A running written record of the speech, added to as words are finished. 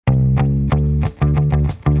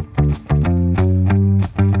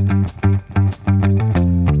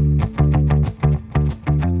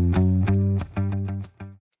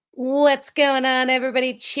What's going on,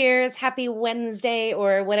 everybody? Cheers. Happy Wednesday,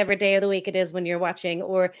 or whatever day of the week it is when you're watching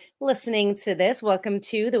or listening to this. Welcome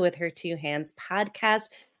to the With Her Two Hands podcast.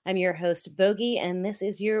 I'm your host, Bogey, and this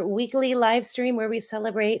is your weekly live stream where we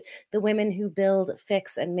celebrate the women who build,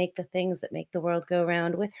 fix, and make the things that make the world go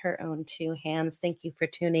round with her own two hands. Thank you for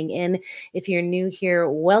tuning in. If you're new here,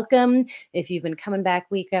 welcome. If you've been coming back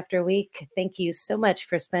week after week, thank you so much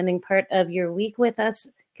for spending part of your week with us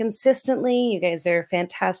consistently. You guys are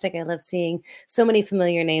fantastic. I love seeing so many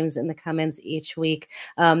familiar names in the comments each week.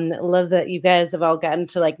 Love that you guys have all gotten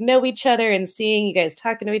to know each other and seeing you guys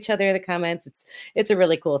talking to each other in the comments. It's a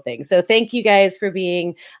really cool thing. So thank you guys for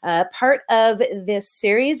being part of this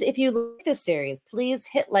series. If you like this series, please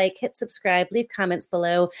hit like, hit subscribe, leave comments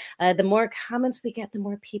below. The more comments we get, the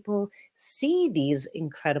more people see these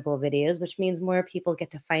incredible videos, which means more people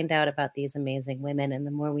get to find out about these amazing women. And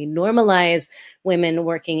the more we normalize women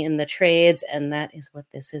working in the trades, and that is what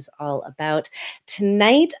this is all about.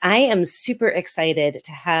 Tonight, I am super excited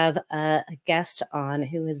to have a guest on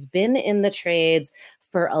who has been in the trades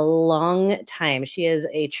for a long time. She is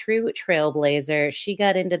a true trailblazer. She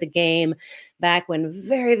got into the game back when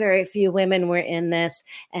very, very few women were in this.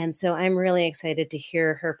 And so I'm really excited to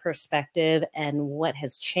hear her perspective and what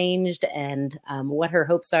has changed and what her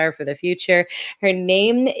hopes are for the future. Her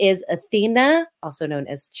name is Athena, also known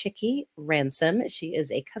as Chickie Ransom. She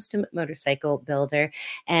is a custom motorcycle builder.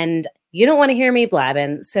 And you don't want to hear me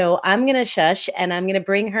blabbing, so I'm going to shush and I'm going to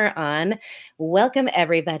bring her on. Welcome,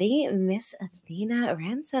 everybody. Miss Athena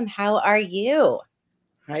Ransom, how are you?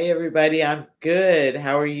 Hi, everybody. I'm good.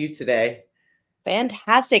 How are you today?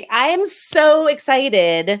 Fantastic. I am so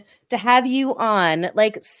excited to have you on.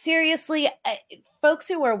 Seriously, folks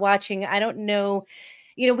who are watching, I don't know,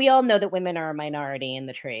 we all know that women are a minority in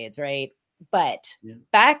the trades, right? But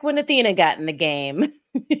back when Athena got in the game,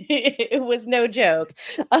 it was no joke.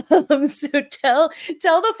 So tell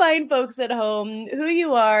the fine folks at home who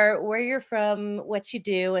you are, where you're from, what you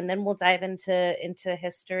do, and then we'll dive into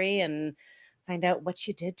history and find out what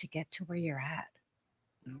you did to get to where you're at.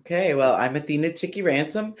 Okay, well, I'm Athena Chickie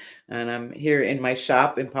Ransom, and I'm here in my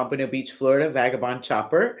shop in Pompano Beach, Florida, Vagabond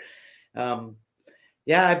Chopper.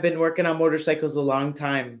 I've been working on motorcycles a long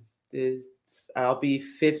time. I'll be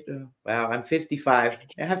 50. Wow, I'm 55.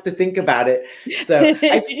 I have to think about it. So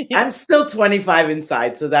I'm still 25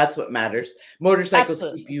 inside, so that's what matters. Motorcycles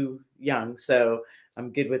Absolutely. keep you young, so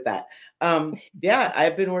I'm good with that.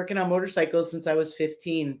 I've been working on motorcycles since I was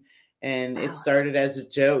 15, and It started as a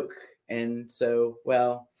joke. And so,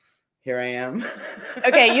 well, here I am.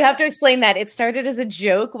 Okay, you have to explain that. It started as a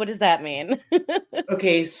joke. What does that mean?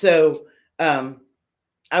 Okay, so I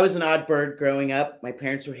was an odd bird growing up. My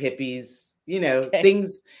parents were hippies. Okay.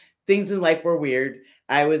 Things in life were weird.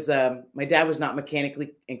 I was my dad was not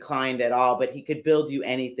mechanically inclined at all, but he could build you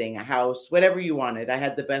anything, a house, whatever you wanted. I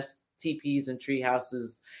had the best teepees and tree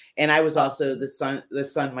houses, and I was also the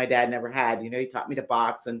son my dad never had. He taught me to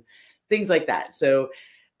box and things like that. So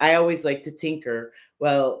I always liked to tinker.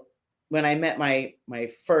 Well, when I met my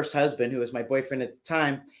first husband, who was my boyfriend at the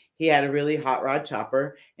time, he had a really hot rod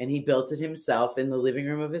chopper, and he built it himself in the living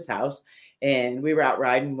room of his house. And we were out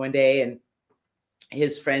riding one day, and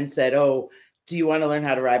his friend said, "Oh, do you want to learn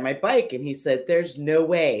how to ride my bike?" And he said, "There's no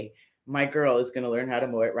way my girl is going to learn how to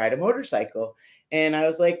ride a motorcycle." And I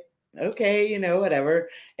was like, okay, whatever.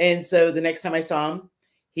 And so the next time I saw him,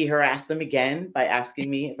 he harassed them again by asking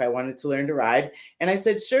me if I wanted to learn to ride. And I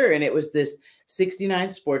said, sure. And it was this 69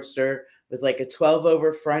 Sportster with like a 12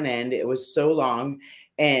 over front end. It was so long.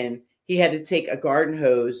 And he had to take a garden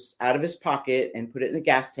hose out of his pocket and put it in the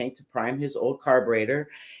gas tank to prime his old carburetor.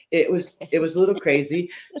 It was a little crazy.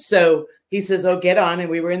 So he says, "Oh, get on." And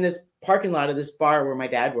we were in this parking lot of this bar where my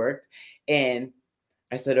dad worked. And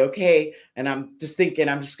I said, okay. And I'm just thinking,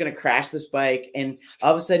 I'm just going to crash this bike. And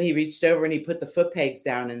all of a sudden he reached over and he put the foot pegs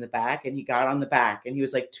down in the back, and he got on the back, and he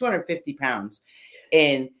was like 250 pounds.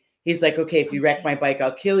 And he's like, "Okay, if you wreck my bike,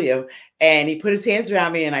 I'll kill you." And he put his hands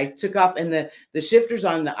around me, and I took off, and the shifter's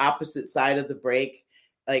on the opposite side of the brake.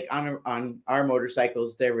 Like on our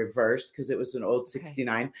motorcycles, they're reversed because it was an old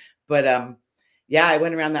 69. Okay. But I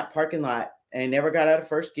went around that parking lot, and I never got out of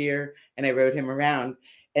first gear, and I rode him around.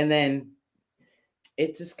 And then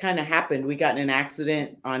it just kind of happened. We got in an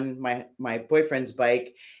accident on my boyfriend's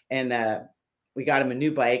bike, and we got him a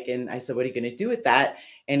new bike. And I said, "What are you going to do with that?"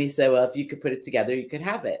 And he said, "Well, if you could put it together, you could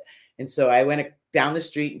have it." And so I went down the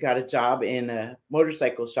street and got a job in a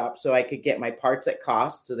motorcycle shop so I could get my parts at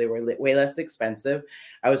cost. So they were way less expensive.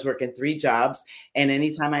 I was working 3 jobs. And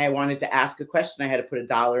anytime I wanted to ask a question, I had to put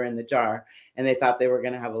 $1 in the jar. And they thought they were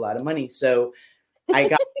going to have a lot of money. So I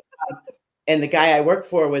got And the guy I worked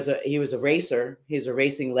for he was a racer. He's a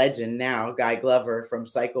racing legend now, Guy Glover from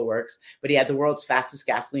Cycle Works, but he had the world's fastest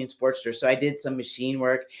gasoline Sportster. So I did some machine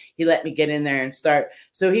work. He let me get in there and start.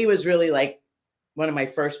 So he was really like one of my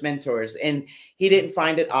first mentors, and he didn't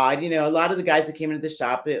find it odd. A lot of the guys that came into the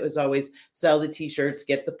shop, it was always sell the t-shirts,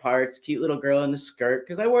 get the parts, cute little girl in the skirt.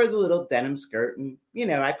 Cause I wore the little denim skirt and,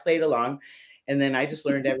 I played along, and then I just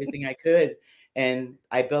learned everything I could. And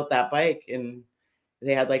I built that bike, and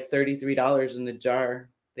they had like $33 in the jar.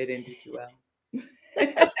 They didn't do too well.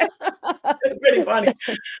 Pretty funny.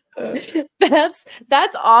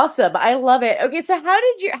 That's awesome. I love it. Okay, so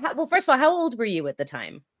well, first of all, how old were you at the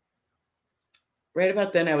time? Right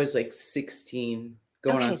about then, I was like 16,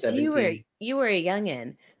 going on 17. So you were a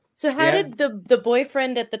youngin'. So how did the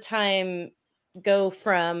boyfriend at the time go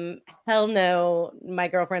from hell no, my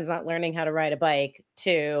girlfriend's not learning how to ride a bike,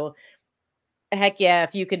 to heck yeah,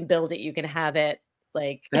 if you can build it, you can have it?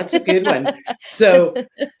 Like, that's a good one. So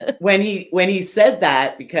when he said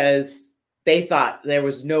that, because they thought there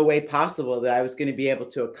was no way possible that I was going to be able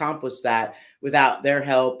to accomplish that without their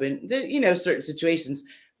help, and certain situations.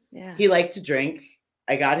 Yeah. He liked to drink.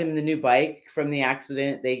 I got him the new bike from the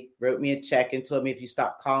accident. They wrote me a check and told me, if you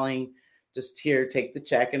stop calling, just here, take the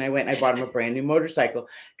check. And I went and I bought him a brand new motorcycle,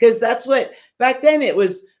 because that's what back then it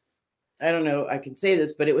was. I don't know, I can say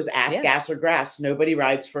this, but it was gas or grass. Nobody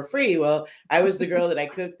rides for free. Well, I was the girl that I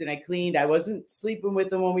cooked and I cleaned. I wasn't sleeping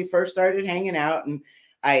with them when we first started hanging out. And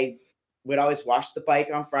I would always wash the bike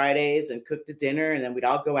on Fridays and cook the dinner, and then we'd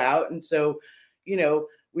all go out. And so,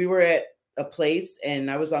 we were at a place,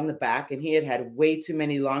 and I was on the back, and he had way too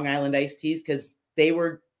many Long Island iced teas, because they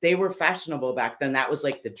were fashionable back then. That was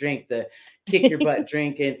like the drink, the kick your butt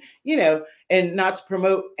drink. And, and not to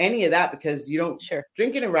promote any of that, because you don't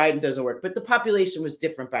drinking and riding doesn't work, but the population was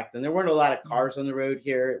different back then. There weren't a lot of cars on the road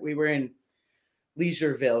here. We were in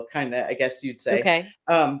Leisureville, kind of, I guess you'd say. Okay.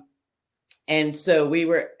 And so we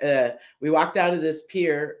walked out of this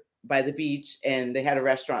pier by the beach, and they had a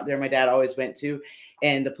restaurant there my dad always went to,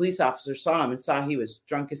 and the police officer saw him and saw he was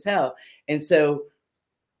drunk as hell. And so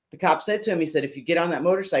the cop said to him, he said, if you get on that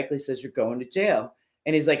motorcycle, he says, you're going to jail.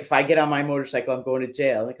 And he's like, if I get on my motorcycle, I'm going to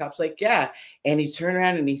jail. And the cop's like, yeah. And he turned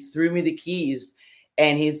around and he threw me the keys,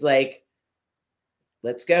 and he's like,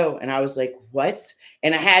 let's go. And I was like, what?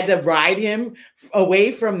 And I had to ride him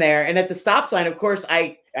away from there. And at the stop sign, of course,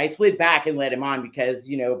 I slid back and let him on, because,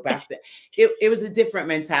 back then it was a different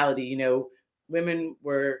mentality.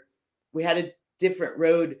 We had a different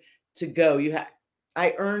road to go.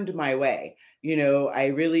 I earned my way. I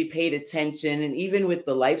really paid attention. And even with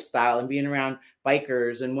the lifestyle and being around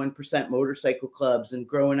bikers and 1% motorcycle clubs and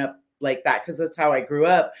growing up like that, because that's how I grew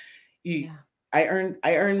up. I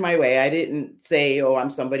earned my way. I didn't say, oh, I'm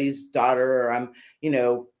somebody's daughter, or I'm,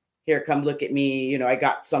 here, come look at me. I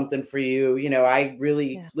got something for you. I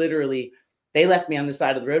really literally, they left me on the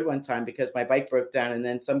side of the road one time because my bike broke down. And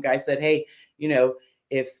then some guy said, hey,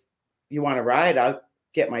 if you want to ride, I'll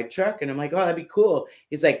get my truck. And I'm like, oh, that'd be cool.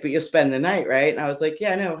 He's like, but you'll spend the night, right? And I was like,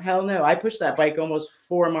 yeah, no, hell no. I pushed that bike almost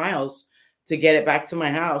 4 miles to get it back to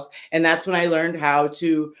my house. And that's when I learned how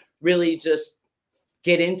to really just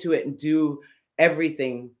get into it and do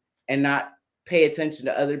everything, and not pay attention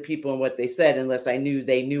to other people and what they said, unless I knew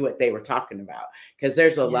they knew what they were talking about. Because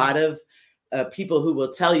there's a lot of people who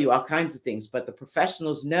will tell you all kinds of things, but the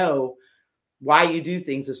professionals know why you do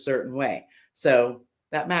things a certain way. So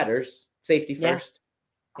that matters. Safety first.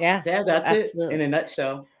 Yeah, that's absolutely. it in a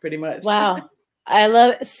nutshell, pretty much. Wow. I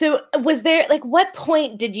love it. So was there, like, what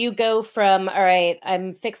point did you go from, all right,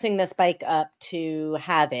 I'm fixing this bike up, to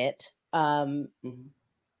have it?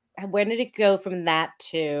 When did it go from that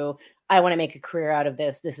to, I want to make a career out of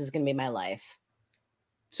this? This is going to be my life.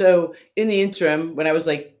 So in the interim, when I was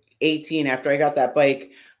like 18, after I got that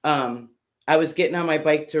bike, I was getting on my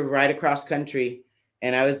bike to ride across country,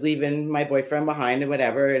 and I was leaving my boyfriend behind and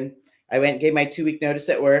whatever. And I went and gave my 2-week notice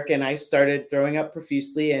at work, and I started throwing up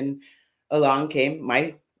profusely, and along came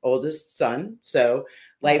my oldest son. So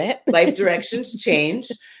life directions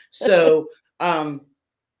changed. So I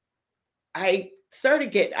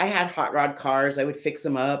had hot rod cars. I would fix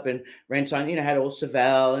them up and wrench on, I had old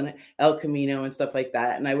Chevelle and El Camino and stuff like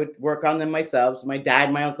that. And I would work on them myself. So my dad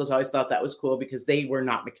and my uncles always thought that was cool, because they were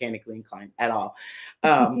not mechanically inclined at all.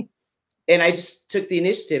 And I just took the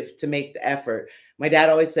initiative to make the effort. My dad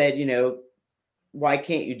always said, why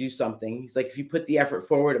can't you do something? He's like, if you put the effort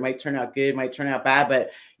forward, it might turn out good, it might turn out bad,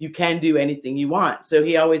 but you can do anything you want. So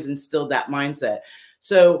he always instilled that mindset.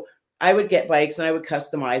 So I would get bikes and I would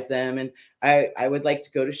customize them, and I would like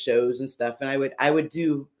to go to shows and stuff. And I would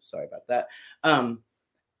do, sorry about that.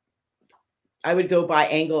 I would go buy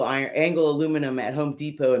angle aluminum at Home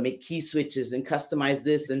Depot and make key switches and customize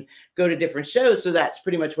this and go to different shows. So that's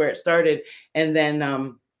pretty much where it started. And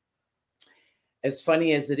then, as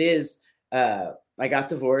funny as it is, I got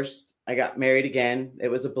divorced. I got married again. It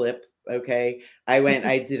was a blip. Okay. I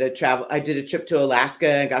did a trip to Alaska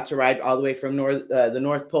and got to ride all the way from the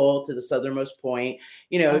North Pole to the southernmost point,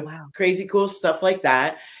 Oh, wow. crazy cool stuff like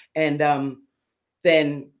that. And,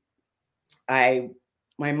 then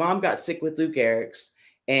my mom got sick with Lou Gehrig's,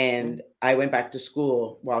 and I went back to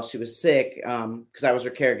school while she was sick, because I was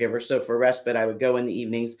her caregiver. So for respite, I would go in the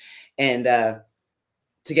evenings and to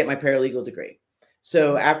get my paralegal degree.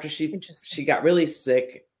 So after she got really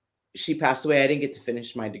sick, she passed away. I didn't get to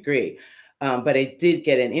finish my degree, but I did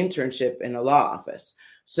get an internship in a law office.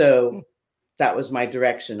 So that was my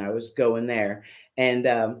direction. I was going there,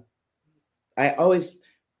 and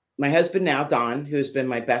my husband now, Don, who has been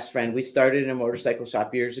my best friend, we started in a motorcycle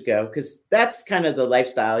shop years ago, because that's kind of the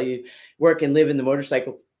lifestyle. You work and live in the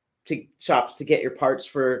motorcycle shops to get your parts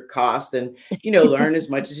for cost and, learn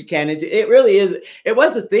as much as you can. And it really is. It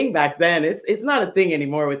was a thing back then. It's not a thing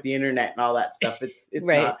anymore with the internet and all that stuff. It's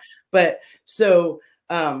Right. not. But so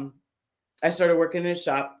I started working in a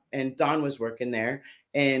shop, and Don was working there,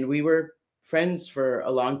 and we were friends for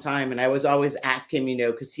a long time. And I was always asking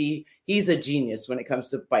him, because he's a genius when it comes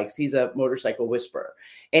to bikes. He's a motorcycle whisperer,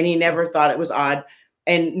 and he never thought it was odd.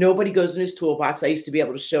 And nobody goes in his toolbox. I used to be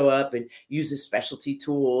able to show up and use his specialty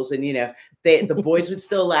tools. And, the boys would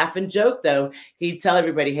still laugh and joke, though. He'd tell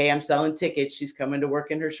everybody, hey, I'm selling tickets. She's coming to work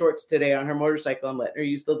in her shorts today on her motorcycle. I'm letting her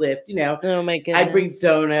use the lift. Oh, my goodness. I'd bring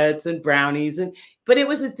donuts and brownies. But it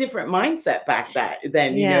was a different mindset back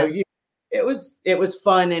then, it was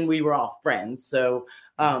fun, and we were all friends. So,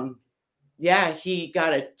 he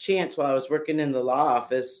got a chance while I was working in the law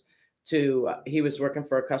office he was working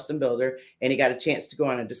for a custom builder, and he got a chance to go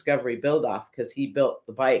on a discovery build off because he built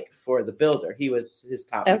the bike for the builder. He was his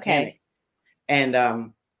top mechanic.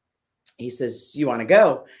 And he says, you want to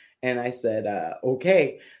go? And I said,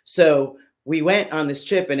 okay. So we went on this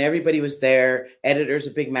trip, and everybody was there, editors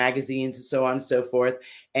of big magazines and so on and so forth.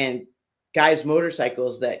 And guys'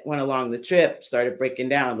 motorcycles that went along the trip started breaking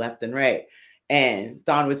down left and right. And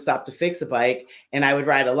Don would stop to fix a bike, and I would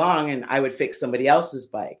ride along, and I would fix somebody else's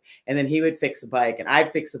bike. And then he would fix a bike, and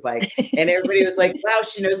I'd fix a bike. And everybody was like, wow,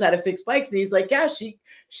 she knows how to fix bikes. And he's like, yeah,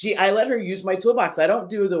 I let her use my toolbox. I don't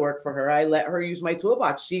do the work for her. I let her use my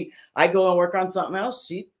toolbox. I go and work on something else.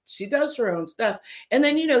 She does her own stuff. And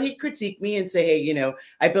then, he'd critique me and say, hey,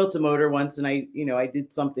 I built a motor once, and I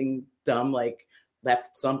did something dumb, like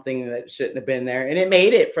left something that shouldn't have been there. And it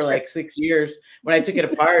made it for like 6 years. When I took it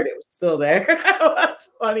apart, it was still there. That's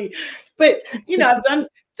funny. But, I've done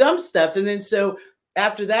dumb stuff. And then so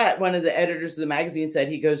after that, one of the editors of the magazine said,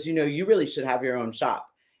 he goes, you really should have your own shop.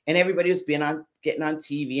 And everybody was getting on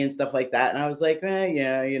TV and stuff like that. And I was like,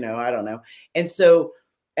 yeah, I don't know. And so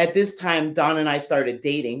at this time, Don and I started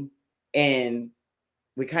dating, and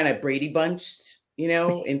we kind of Brady bunched,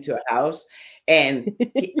 into a house. And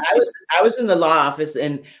I was in the law office,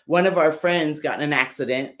 and one of our friends got in an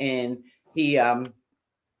accident, and he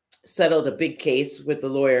settled a big case with the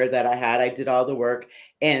lawyer that I had. I did all the work,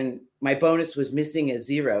 and my bonus was missing a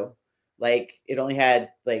 0. Like it only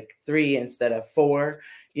had like 3 instead of 4,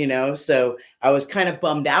 so I was kind of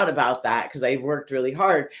bummed out about that because I worked really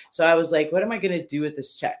hard. So I was like, what am I going to do with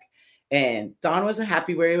this check? And Don wasn't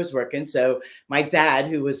happy where he was working. So my dad,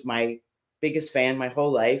 who was my biggest fan my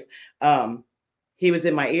whole life, he was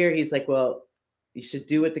in my ear. He's like, well, you should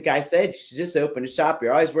do what the guy said. You should just open a shop.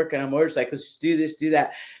 You're always working on motorcycles. Just do this, do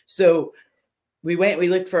that. So we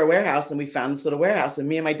looked for a warehouse, and we found this little warehouse, and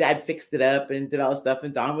me and my dad fixed it up and did all this stuff.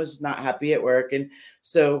 And Don was not happy at work. And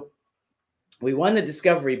so we won the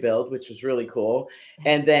discovery build, which was really cool.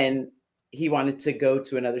 And then he wanted to go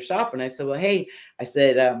to another shop. And I said, well, hey,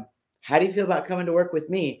 how do you feel about coming to work with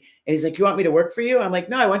me? And he's like, you want me to work for you? I'm like,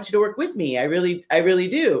 no, I want you to work with me. I really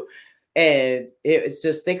do. And it's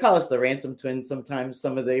just, they call us the ransom twins sometimes,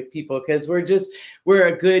 some of the people, because we're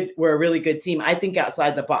a really good team. I think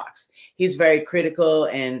outside the box. He's very critical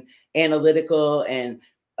and analytical, and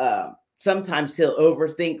sometimes he'll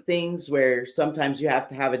overthink things where sometimes you have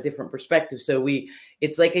to have a different perspective. So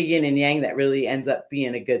it's like a yin and yang that really ends up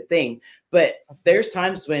being a good thing. But there's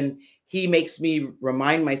times when he makes me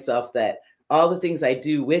remind myself that all the things I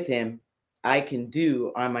do with him, I can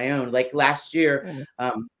do on my own. Like last year,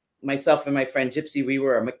 myself and my friend Gypsy, we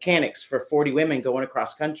were mechanics for 40 women going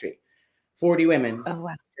across country. 40 women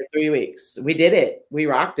for 3 weeks. We did it. We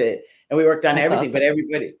rocked it. And we worked on everything. Awesome. But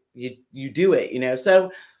everybody, you do it,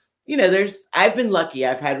 So, I've been lucky.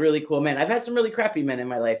 I've had really cool men. I've had some really crappy men in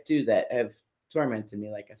my life too that have tormented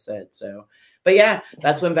me, like I said. So, but yeah,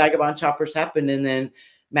 that's Yeah. when Vagabond Choppers happened. And then I love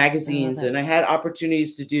magazines, it. and I had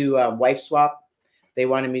opportunities to do wife swap. They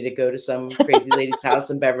wanted me to go to some crazy lady's house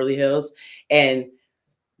in Beverly Hills, and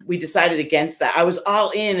we decided against that. I was all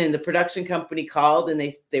in, and the production company called, and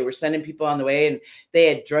they were sending people on the way, and they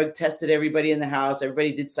had drug tested everybody in the house.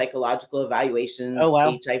 Everybody did psychological Oh, evaluations,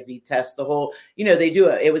 wow. HIV tests, the whole,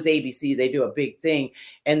 it was ABC, they do a big thing.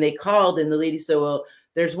 And they called, and the lady said, well,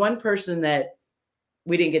 there's one person that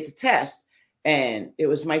we didn't get to test, and it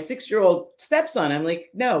was my 6-year-old stepson. I'm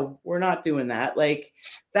like, no, we're not doing that. Like,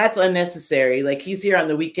 that's unnecessary. Like, he's here on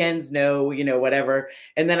the weekends. No, whatever.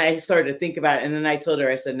 And then I started to think about it. And then I told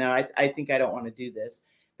her, I said, no, I think I don't want to do this.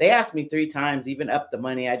 They asked me 3 times, even up the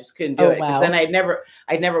money. I just couldn't do Oh, it. Because then wow.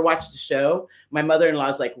 I'd never watched the show. My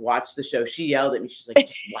mother-in-law's like, watch the show. She yelled at me. She's like,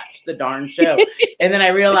 just watch the darn show. And then I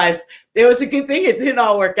realized it was a good thing it didn't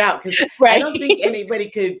all work out, because I Right. don't think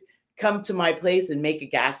anybody could come to my place and make a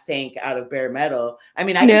gas tank out of bare metal. I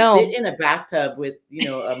mean, I could sit No. in a bathtub with,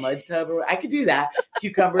 a mud tub, or I could do that.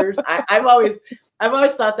 Cucumbers. I've always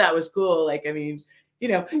thought that was cool. Like, I mean,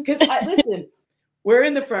 because listen, we're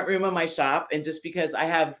in the front room of my shop, and just because I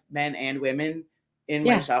have men and women in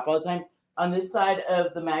my Yeah. shop all the time, on this side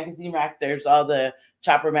of the magazine rack, there's all the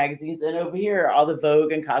Chopper magazines, and over here are all the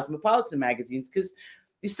Vogue and Cosmopolitan magazines, because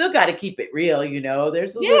you still got to keep it real.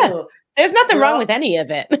 There's a Yeah. little, There's nothing we're wrong all, with any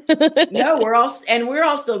of it. no, we're all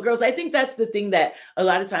still girls. I think that's the thing that a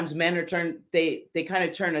lot of times men are they kind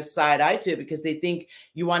of turn a side eye to, because they think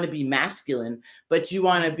you want to be masculine, but you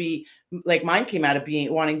want to be like, mine came out of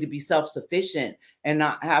wanting to be self-sufficient and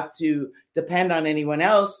not have to depend on anyone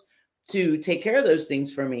else to take care of those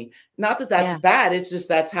things for me. Not that that's Yeah. bad. It's just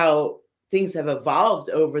that's how things have evolved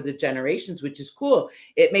over the generations, which is cool.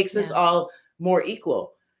 It makes us all more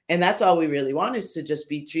equal. And that's all we really want, is to just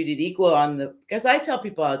be treated equal because I tell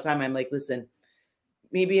people all the time, I'm like, listen,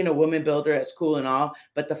 me being a woman builder, it's cool and all,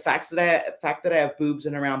 but the fact that I have boobs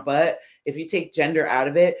and a round butt, if you take gender out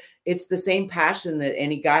of it, it's the same passion that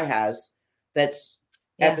any guy has that's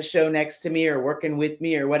at the show next to me or working with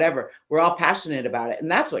me or whatever. We're all passionate about it.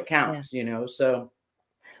 And that's what counts, So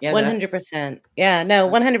yeah, 100%. Yeah, no,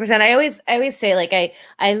 100%. I always say, like,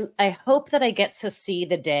 I hope that I get to see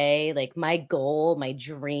the day, like, my goal, my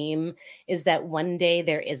dream is that one day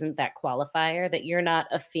there isn't that qualifier, that you're not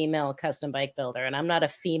a female custom bike builder and I'm not a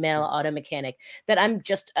female auto mechanic, that I'm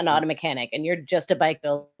just an auto mechanic and you're just a bike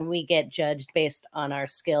builder. We get judged based on our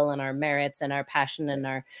skill and our merits and our passion and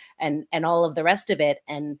our and all of the rest of it.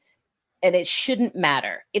 And it shouldn't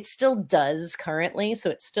matter. It still does currently,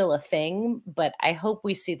 so it's still a thing, but I hope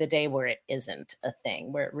we see the day where it isn't a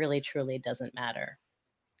thing, where it really truly doesn't matter.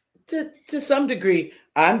 To some degree,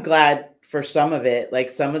 I'm glad for some of it.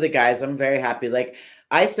 Like, some of the guys, I'm very happy. Like,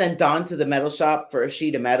 I sent Don to the metal shop for a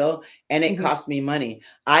sheet of metal, and it cost me money.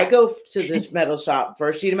 I go to this metal shop for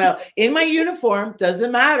a sheet of metal in my uniform,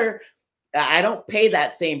 doesn't matter. I don't pay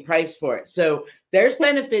that same price for it. So there's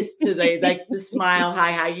benefits to the smile,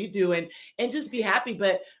 hi, how you doing? And just be happy.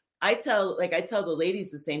 But I tell the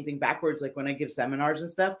ladies the same thing backwards, like when I give seminars and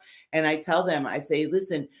stuff. And I tell them, I say,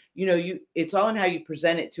 listen, it's all in how you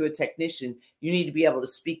present it to a technician. You need to be able to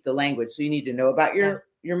speak the language. So you need to know about your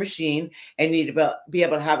machine, and you need to be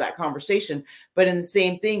able to have that conversation. But in the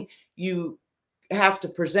same thing, you have to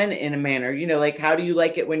present it in a manner, like, how do you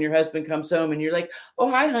like it when your husband comes home and you're like,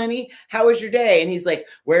 oh, hi, honey, how was your day? And he's like,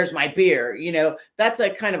 where's my beer? That's a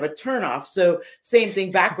kind of a turnoff. So same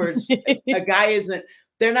thing backwards. A guy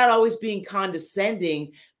they're not always being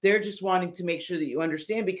condescending. They're just wanting to make sure that you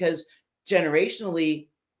understand, because generationally,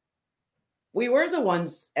 we were the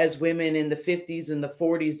ones as women in the 50s and the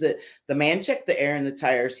 40s that the man checked the air in the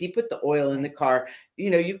tires. He put the oil in the car.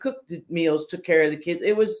 You cooked the meals, took care of the kids.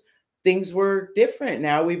 Things were different.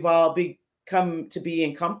 Now we've all become to be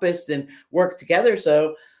encompassed and work together.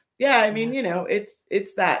 So yeah, I mean,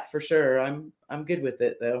 it's that for sure. I'm good with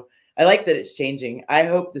it though. I like that it's changing. I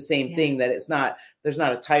hope the same thing, that there's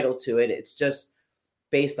not a title to it. It's just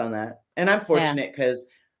based on that. And I'm fortunate because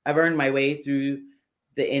I've earned my way through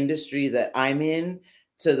the industry that I'm in,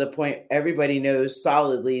 to the point everybody knows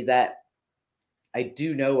solidly that I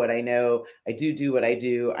do know what I know. I do what I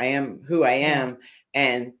do. I am who I am.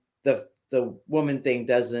 And the woman thing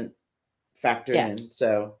doesn't factor in.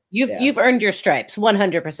 So you've earned your stripes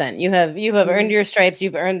 100%. You have earned your stripes.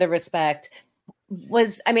 You've earned the respect.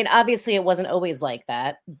 Obviously it wasn't always like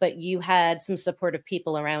that, but you had some supportive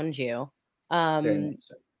people around you. Very much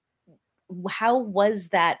so. How was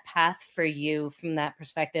that path for you from that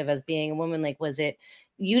perspective as being a woman? Like, was it,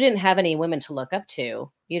 you didn't have any women to look up to?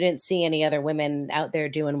 You didn't see any other women out there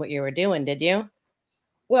doing what you were doing, did you?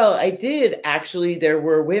 Well, I did actually. There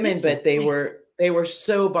were women, but they were they were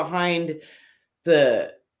so behind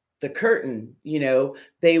the curtain,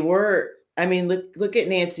 they were, I mean, look at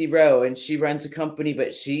Nancy Rowe, and she runs a company,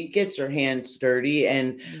 but she gets her hands dirty.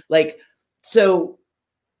 And like, so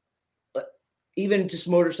even just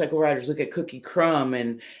motorcycle riders, look at Cookie Crumb,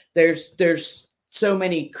 and there's so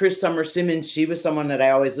many. Chris Summer Simmons, she was someone that I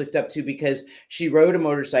always looked up to because she rode a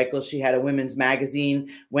motorcycle. She had a women's magazine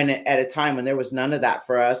at a time when there was none of that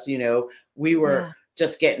for us. We were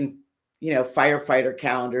just getting, firefighter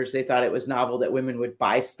calendars. They thought it was novel that women would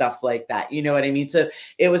buy stuff like that. You know what I mean? So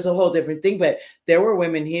it was a whole different thing. But there were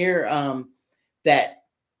women here that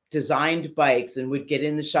designed bikes and would get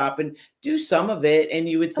in the shop and do some of it. And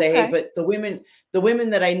you would say, hey, but the women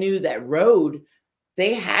that I knew that rode,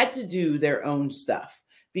 they had to do their own stuff.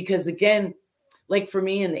 Because again, like for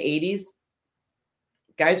me in the 80s,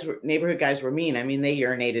 neighborhood guys were mean. I mean, they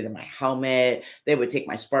urinated in my helmet. They would take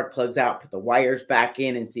my spark plugs out, put the wires back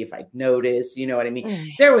in and see if I'd notice, you know what I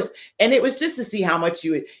mean? And it was just to see how much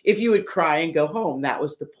if you would cry and go home. That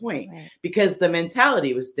was the point, because the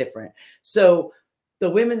mentality was different. So the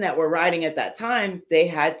women that were riding at that time, they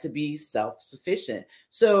had to be self-sufficient.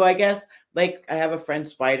 So I guess, like, I have a friend,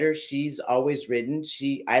 Spider. She's always ridden.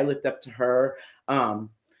 I looked up to her.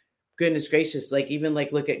 Goodness gracious. Like, even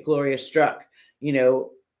like, look at Gloria Struck,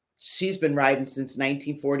 she's been riding since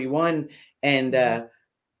 1941. And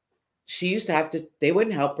she used to they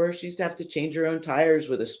wouldn't help her. She used to have to change her own tires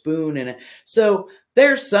with a spoon. So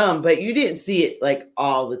there's some, but you didn't see it like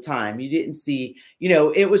all the time. You didn't see,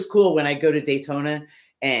 it was cool when I go to Daytona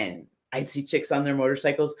and I'd see chicks on their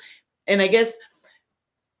motorcycles. And I guess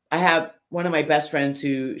I have one of my best friends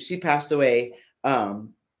she passed away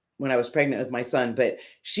when I was pregnant with my son, but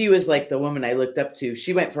she was like the woman I looked up to.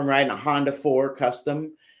 She went from riding a Honda 4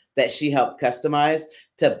 Custom that she helped customize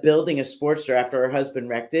to building a Sportster after her husband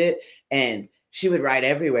wrecked it. And she would ride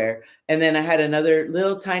everywhere. And then I had another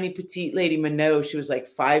little tiny petite lady, Minot. She was like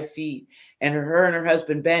 5 feet, and her and her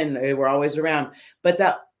husband, Ben, they were always around. But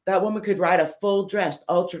that woman could ride a full dressed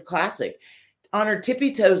ultra classic on her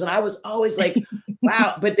tippy toes. And I was always like,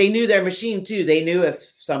 wow. But they knew their machine too. They knew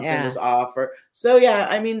if something was off so yeah,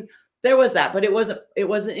 I mean, there was that, but it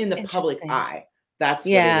wasn't in the public eye. That's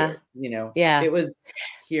what it is, it was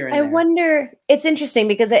here and there. I wonder, it's interesting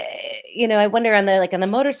because I wonder on the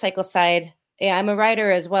motorcycle side. Yeah, I'm a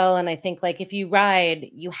rider as well. And I think, like, if you ride,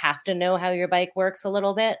 you have to know how your bike works a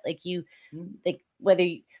little bit. Like,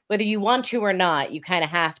 whether you want to or not, you kind of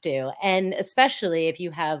have to. And especially if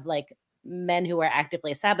you have like men who are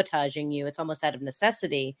actively sabotaging you, it's almost out of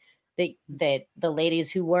necessity that the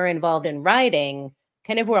ladies who were involved in riding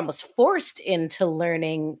kind of were almost forced into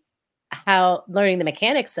learning the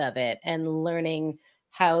mechanics of it and learning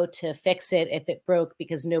how to fix it if it broke,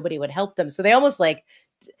 because nobody would help them. So they almost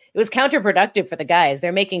it was counterproductive for the guys.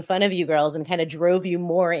 They're making fun of you girls and kind of drove you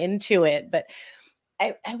more into it. But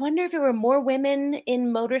I wonder if there were more women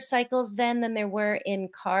in motorcycles then than there were in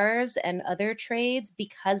cars and other trades,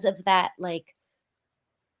 because of that like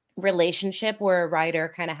relationship where a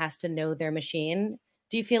rider kind of has to know their machine.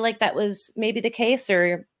 Do you feel like that was maybe the case?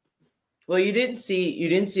 Or well, you didn't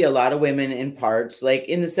see a lot of women in parts like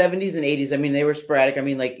in the 70s and 80s. I mean, they were sporadic. I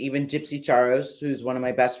mean, like even Gypsy Charos, who's one of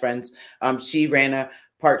my best friends, she ran a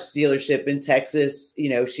parts dealership in Texas.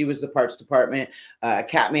 She was the parts department.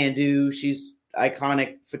 Kathmandu, she's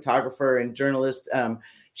iconic photographer and journalist.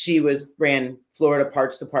 She ran Florida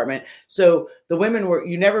parts department. So the women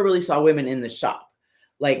you never really saw women in the shop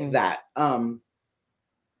like that.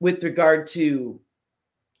 With regard to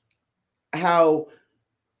how,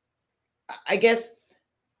 I guess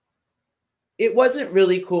it wasn't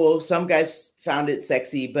really cool. Some guys found it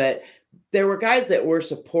sexy, but there were guys that were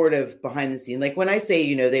supportive behind the scene. Like when I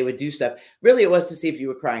say, they would do stuff, really it was to see if you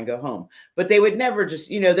would cry and go home. But they would never just,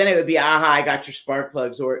 then it would be, aha, I got your spark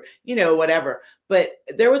plugs or, whatever. But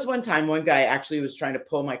there was one time one guy actually was trying to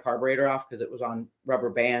pull my carburetor off because it was on rubber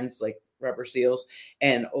bands, like rubber seals,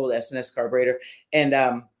 and old S&S carburetor.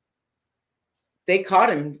 And they caught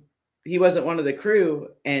him. He wasn't one of the crew,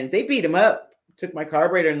 and they beat him up, took my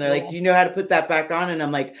carburetor, and they're like, do you know how to put that back on? And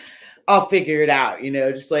I'm like, I'll figure it out,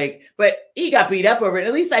 just like, but he got beat up over it.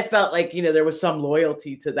 At least I felt like, there was some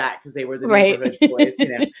loyalty to that because they were the neighborhood boys,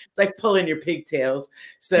 it's like pulling your pigtails.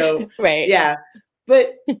 So, yeah.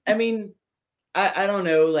 But I mean, I don't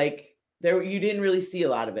know, like you didn't really see a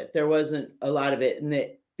lot of it. There wasn't a lot of it. And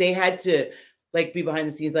they had to like be behind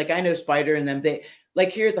the scenes. Like I know Spider and them, like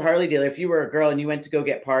here at the Harley dealer, if you were a girl and you went to go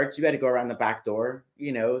get parts, you had to go around the back door,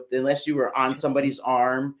 unless you were on somebody's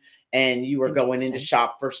arm and you were going into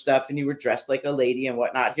shop for stuff and you were dressed like a lady and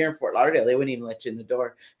whatnot. Here in Fort Lauderdale, they wouldn't even let you in the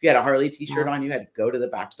door. If you had a Harley t-shirt on, you had to go to the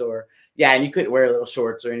back door, Yeah, and you couldn't wear little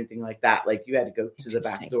shorts or anything like that. Like you had to go to the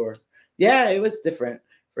back door. Yeah, it was different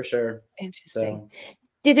for sure. Interesting. So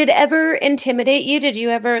Did it ever intimidate you? Did you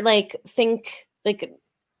ever like think like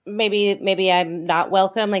maybe I'm not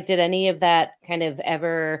welcome? Like did any of that kind of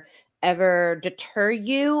ever deter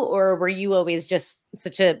you, or were you always just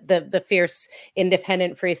such a the fierce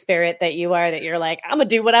independent free spirit that you are, that you're like, I'm gonna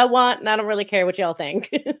do what I want and I don't really care what y'all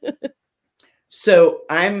think? so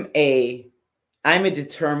I'm a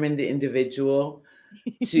determined individual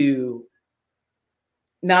to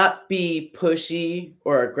not be pushy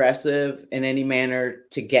or aggressive in any manner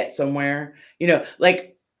to get somewhere.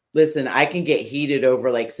 Like listen, I can get heated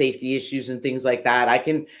over like safety issues and things like that. I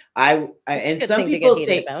It's a and good some thing to get people heated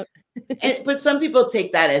take about. but some people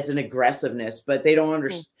take that as an aggressiveness, but they don't Mm,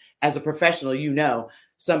 understand. As a professional,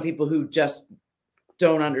 some people who just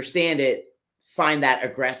don't understand it find that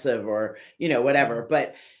aggressive or, yeah. whatever.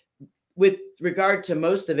 But with regard to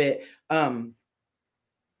most of it, I'm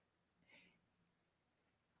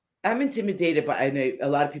intimidated by, I know a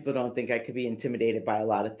lot of people don't think I could be intimidated by a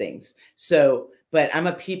lot of things. So, but I'm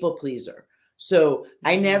a people pleaser. So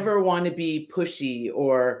I Mm, never want to be pushy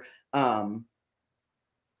or,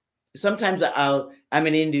 sometimes I'm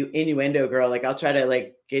an innuendo girl. Like I'll try to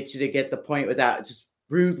like get you to get the point without just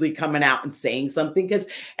rudely coming out and saying something, because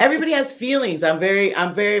everybody has feelings. I'm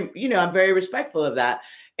very respectful of that.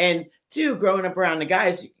 And two, growing up around the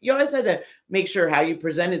guys, you always had to make sure how you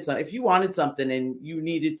presented something. If you wanted something and you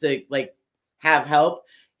needed to like have help,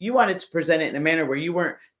 you wanted to present it in a manner where you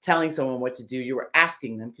weren't telling someone what to do. You were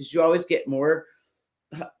asking them, because you always get more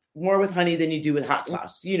with honey than you do with hot mm,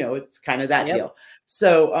 sauce. It's kind of that yep. deal.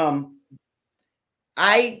 So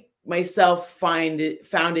I myself found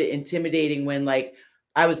it intimidating when like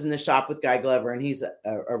I was in the shop with Guy Glover, and he's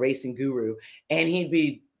a racing guru, and he'd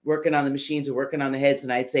be working on the machines or working on the heads,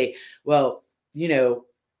 and I'd say, well,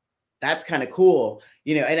 that's kind of cool,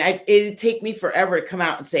 and it'd take me forever to come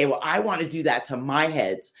out and say, well, I want to do that to my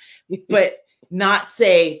heads, but not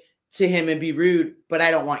say to him and be rude, but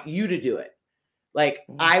I don't want you to do it. Like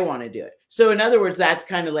Mm, I want to do it. So in other words, that's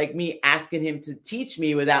kind of like me asking him to teach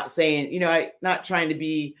me without saying, I not trying to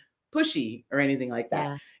be pushy or anything like that.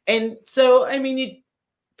 yeah. And so, I mean, you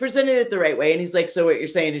presented it the right way. And he's like, so what you're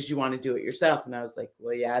saying is you want to do it yourself. And I was like,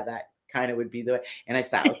 well, yeah, that kind of would be the way. And I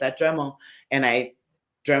sat with that Dremel and I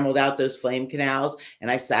dremeled out those flame canals,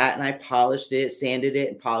 and I sat and I polished it, sanded it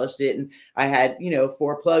and polished it. And I had,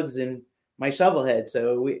 4 plugs in my shovel head.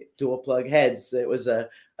 So we dual plug heads. It was a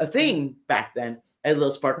Wow. thing back then. I had little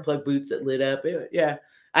spark plug boots that lit up. Yeah.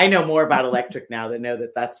 I know more about electric now that know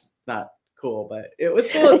that that's not cool, but it was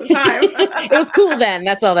cool at the time. It was cool then.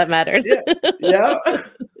 That's all that matters. Yeah. Yeah.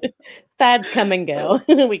 Fads come and go.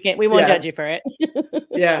 We won't judge you Yes. for it.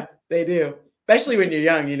 Yeah, they do. Especially when you're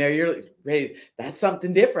young, you're ready. That's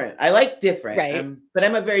something different. I like different. Right. But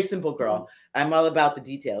I'm a very simple Mhm. girl. I'm all about the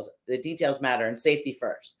details. The details matter, and safety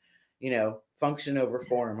first. Function over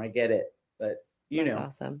form. I get it. But, That's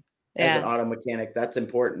awesome. as an Yeah. auto mechanic, that's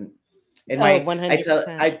important. And Oh, I tell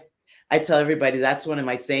 100%. I tell everybody, that's one of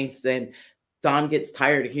my sayings, and Don gets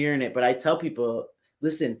tired of hearing it, but I tell people,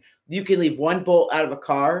 listen, you can leave one bolt out of a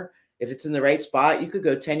car. If it's in the right spot, you could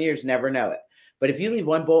go 10 years, never know it. But if you leave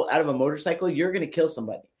one bolt out of a motorcycle, you're going to kill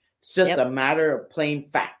somebody. It's just a Yep. matter of plain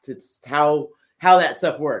fact. It's how that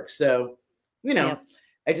stuff works. So, Yep.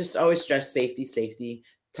 I just always stress safety, Yeah.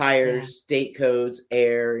 tires, date codes,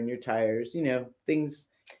 air in your tires, things,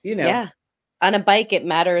 Yeah. On a bike, it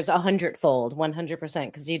matters 100-fold,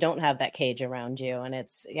 100%, because you don't have that cage around you. And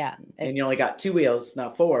it's, yeah. and you only got 2 wheels,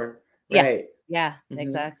 not 4. Yeah. Right. Yeah, Mhm.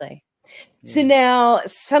 exactly. So Yeah. now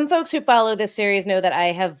some folks who follow this series know that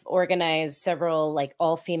I have organized several like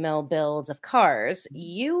all-female builds of cars.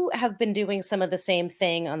 You have been doing some of the same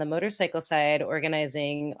thing on the motorcycle side,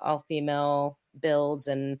 organizing all-female builds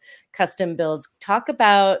and custom builds. Talk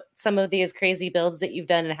about some of these crazy builds that you've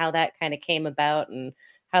done and how that kind of came about and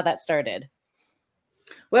how that started.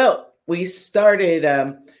 Well, we started.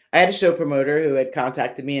 I had a show promoter who had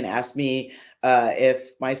contacted me and asked me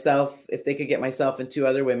if they could get myself and 2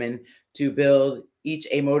 other women to build each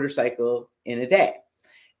a motorcycle in a day.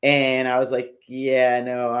 And I was like, yeah,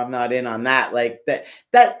 no, I'm not in on that. Like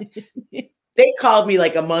that they called me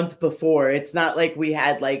like a month before. It's not like we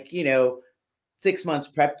had like, 6 months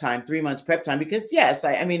prep time, 3 months prep time, because yes,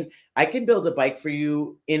 I mean, I can build a bike for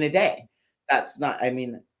you in a day. That's not, I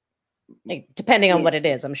mean, Like, depending on yeah, what it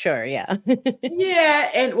is, I'm sure. Yeah. yeah,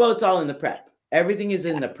 and well, it's all in the prep. Everything is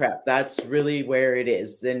in the prep. That's really where it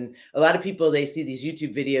is. And a lot of people, they see these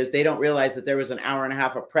YouTube videos, they don't realize that there was an hour and a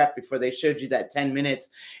half of prep before they showed you that 10 minutes.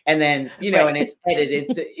 And then, Right. and it's edited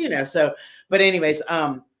to, so, but anyways,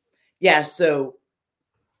 yeah, so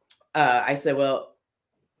I said, well,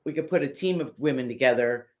 we could put a team of women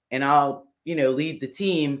together and I'll, lead the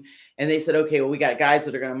team. And they said, okay, well, we got guys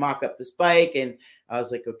that are going to mock up this bike. And I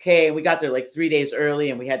was like, okay. And we got there like 3 days early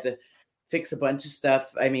and we had to fix a bunch of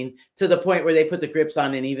stuff. I mean, to the point where they put the grips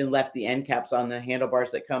on and even left the end caps on the handlebars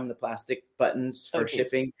that come, the plastic buttons for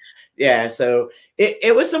shipping. Yeah. So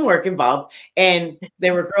it was some work involved. And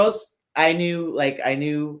there were girls I knew,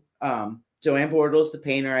 Joanne Bortles, the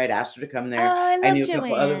painter. I'd asked her to come there. Oh, I love knew a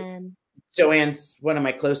couple other. Joanne's one of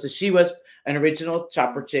my closest. She was an original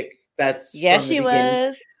chopper chick. That's yes, from the she beginning.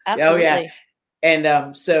 was. Absolutely. Oh yeah.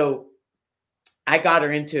 And so I got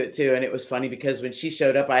her into it too. And it was funny because when she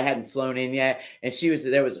showed up, I hadn't flown in yet. And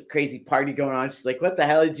there was a crazy party going on. She's like, what the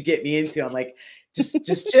hell did you get me into? I'm like,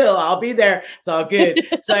 just chill. I'll be there. It's all good.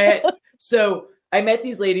 So I met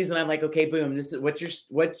these ladies and I'm like, okay, boom, this is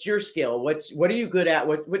what's your skill? What are you good at?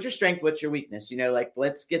 What's your strength? What's your weakness? Like,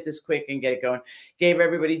 let's get this quick and get it going. Gave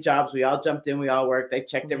everybody jobs. We all jumped in. We all worked. I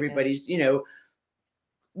checked everybody's,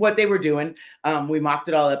 what they were doing. We mocked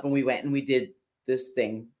it all up and we went and we did this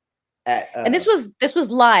thing. And this was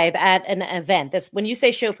live at an event. When you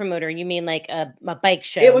say show promoter, you mean like a bike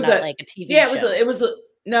show, it was not like a TV show. Yeah,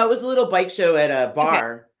 it was a little bike show at a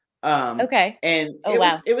bar. Okay. And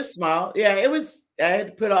it was small. Yeah, I had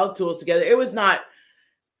to put all the tools together.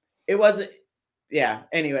 Yeah.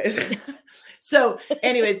 Anyways. So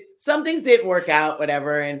some things didn't work out,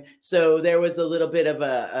 whatever. And so there was a little bit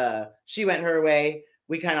of she went her way.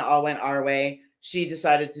 We kind of all went our way. She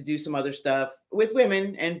decided to do some other stuff with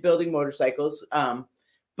women and building motorcycles.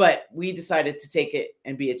 But we decided to take it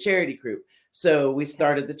and be a charity group. So we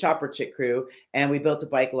started the Chopper Chick crew and we built a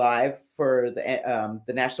bike live for the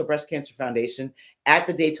National Breast Cancer Foundation at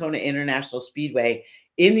the Daytona International Speedway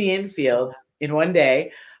in the infield in one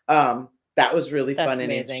day. That was really fun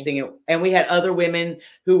and interesting. And we had other women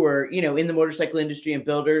who were, in the motorcycle industry and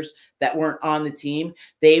builders that weren't on the team.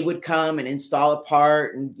 They would come and install a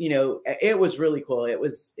part and, it was really cool. It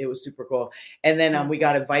was super cool. And then we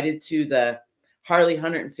got invited to the Harley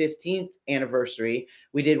 115th anniversary.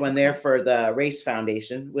 We did one there for the Race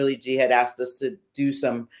Foundation. Willie G had asked us to do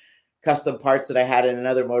some custom parts that I had in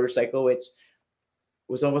another motorcycle, which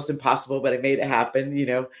was almost impossible, but I made it happen.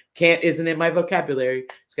 Isn't in my vocabulary.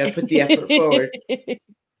 Just got to put the effort forward.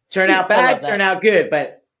 Turn out bad, turn out good,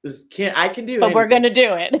 but I can do it. But we're going to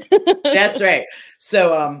do it. That's right.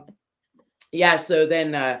 So, so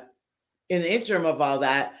then in the interim of all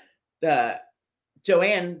that,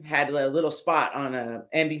 Joanne had a little spot on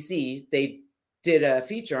NBC. They did a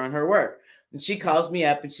feature on her work. And she calls me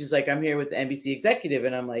up and she's like, I'm here with the NBC executive.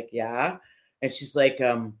 And I'm like, yeah. And she's like,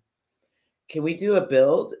 can we do a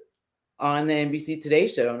build on the NBC Today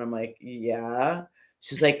show? And I'm like, yeah.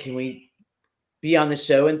 She's like, can we be on the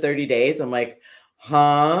show in 30 days? I'm like,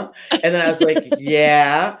 huh? And then I was like,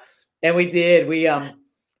 yeah. And we did.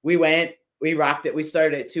 We went, we rocked it. We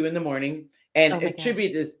started at 2 a.m. And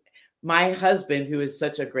attribute this. My husband, who is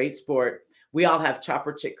such a great sport, we all have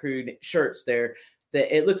Chopper Chick Crew shirts there.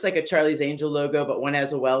 It looks like a Charlie's Angel logo, but one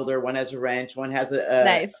has a welder, one has a wrench, one has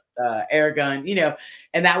a air gun,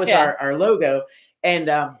 and that was our logo. And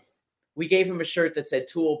we gave him a shirt that said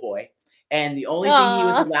Tool Boy. And the only thing he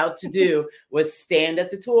was allowed to do was stand at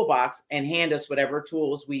the toolbox and hand us whatever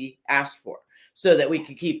tools we asked for so that we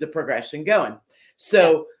could keep the progression going.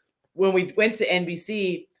 So when we went to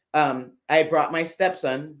NBC, I brought my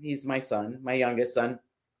stepson. He's my son, my youngest son.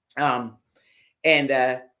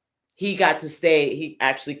 And he got to stay. He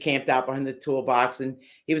actually camped out behind the toolbox and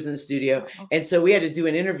he was in the studio. And so we had to do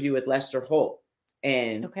an interview with Lester Holt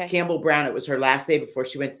and Campbell Brown. It was her last day before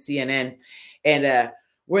she went to CNN. And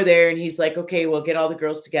we're there and he's like, okay, we'll get all the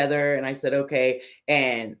girls together. And I said, okay.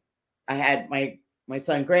 And I had my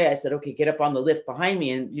son Gray. I said, okay, get up on the lift behind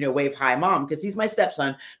me and, wave hi, Mom, because he's my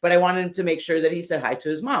stepson. But I wanted him to make sure that he said hi to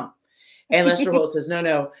his mom. And Lester Holt says,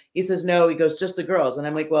 no. He says, no. He goes, just the girls. And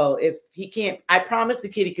I'm like, well, if he can't, I promised the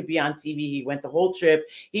kid he could be on TV. He went the whole trip.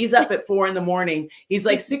 He's up at 4 a.m. He's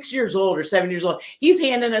like 6 years old or 7 years old. He's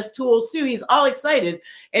handing us tools too. He's all excited.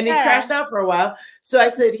 And he crashed out for a while. So I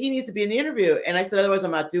said, he needs to be in the interview. And I said, otherwise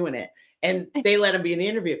I'm not doing it. And they let him be in the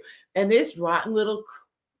interview. And this rotten little,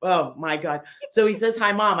 oh my God. So he says,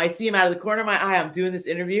 hi, Mom. I see him out of the corner of my eye. I'm doing this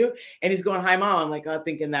interview. And he's going, hi, Mom. I'm like, oh,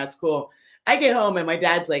 thinking that's cool. I get home and my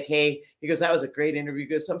dad's like, hey, he goes, that was a great interview. He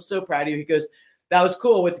goes, I'm so proud of you. He goes, that was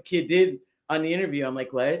cool what the kid did on the interview. I'm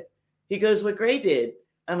like, what? He goes, what Gray did.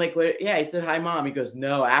 I'm like, what? Yeah. He said, hi, Mom. He goes,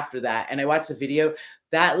 no, after that. And I watched the video.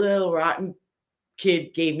 That little rotten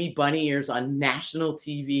kid gave me bunny ears on national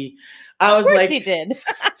TV. I was like, he did.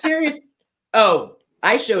 Serious. Oh,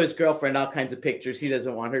 I show his girlfriend all kinds of pictures he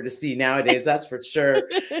doesn't want her to see nowadays. That's for sure.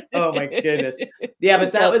 Oh my goodness. Yeah,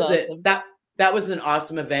 but that That's was it. awesome. That was an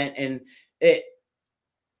awesome event, and it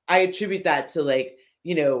I attribute that to, like,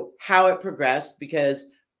 how it progressed, because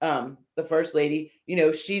the first lady,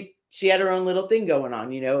 she had her own little thing going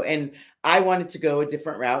on, and I wanted to go a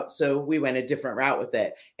different route, so we went a different route with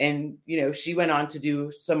it. And she went on to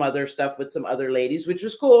do some other stuff with some other ladies, which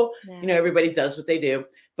was cool. Yeah. Everybody does what they do,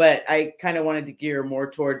 but I kind of wanted to gear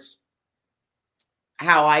more towards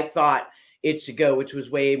how I thought it should go, which was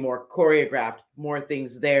way more choreographed, more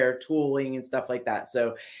things there, tooling and stuff like that.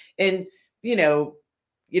 So, and you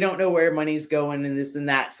don't know where money's going and this and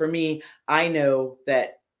that. For me, I know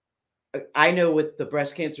with the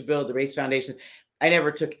breast cancer bill, the Race Foundation, I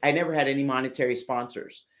never had any monetary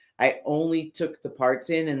sponsors. I only took the parts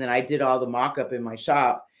in, and then I did all the mock-up in my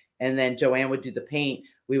shop, and then Joanne would do the paint.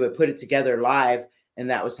 We would put it together live, and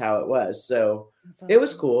that was how it was. So That's awesome. It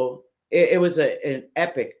was cool. It was an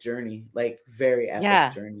epic journey, like very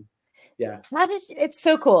epic journey. Yeah. It's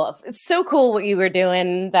so cool. It's so cool what you were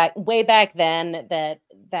doing that way back then,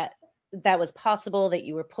 that was possible, that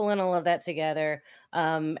you were pulling all of that together.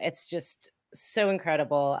 It's just so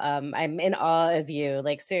incredible. I'm in awe of you.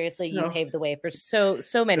 Like, seriously, you paved the way for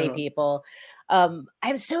so many people. I'm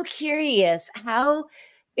so curious how,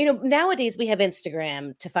 nowadays we have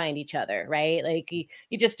Instagram to find each other, right? Like,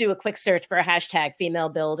 you just do a quick search for a hashtag female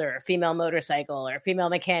builder, or female motorcycle, or female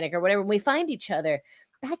mechanic, or whatever, and we find each other.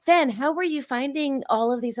 Back then, how were you finding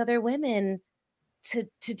all of these other women to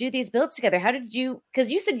do these builds together? How did you,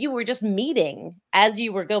 because you said you were just meeting as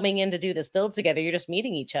you were going in to do this build together, you're just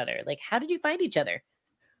meeting each other. Like, how did you find each other?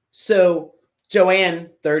 So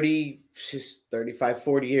Joanne, she's 35,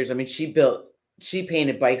 40 years. I mean, she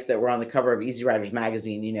painted bikes that were on the cover of Easy Riders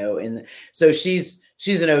magazine, and so she's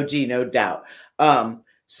an OG, no doubt.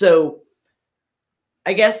 So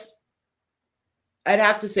I guess I'd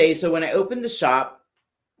have to say, so when I opened the shop,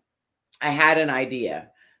 I had an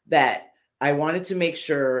idea that I wanted to make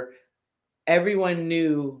sure everyone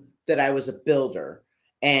knew that I was a builder,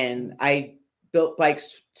 and I built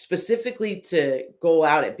bikes specifically to go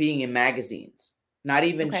out at being in magazines, not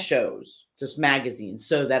even shows, just magazines,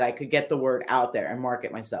 so that I could get the word out there and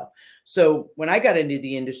market myself. So when I got into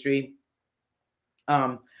the industry,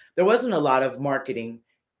 there wasn't a lot of marketing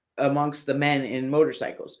amongst the men in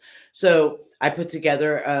motorcycles. So I put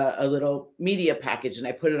together a little media package, and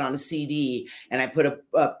I put it on a CD, and I put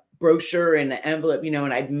a brochure in an envelope,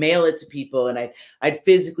 and I'd mail it to people, and I'd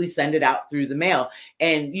physically send it out through the mail.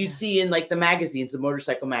 And you'd see in, like, the magazines, the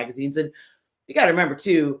motorcycle magazines. And you got to remember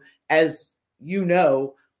too, as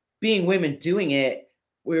being women doing it,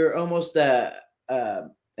 we're almost an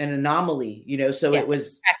anomaly, so it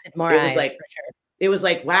was more eyes, like, for sure. It was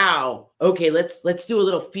like, wow, okay, let's do a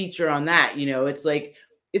little feature on that. It's like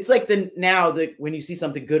when you see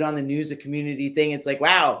something good on the news, a community thing, it's like,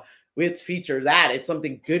 wow, we have to feature that. It's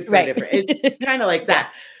something good for different. It's kind of like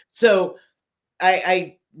that. So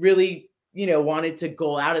I really, wanted to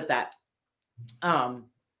go out at that. To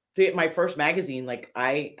get my first magazine, like,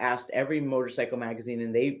 I asked every motorcycle magazine,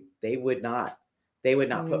 and they would not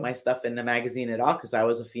put my stuff in the magazine at all, because I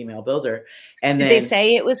was a female builder. And did they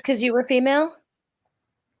say it was because you were female?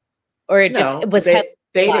 Or it just was they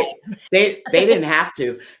didn't have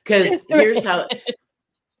to, because here's how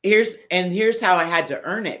I had to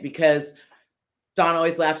earn it, because Don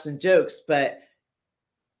always laughs and jokes, but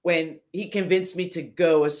when he convinced me to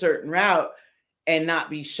go a certain route and not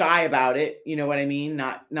be shy about it, you know what I mean?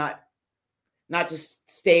 Not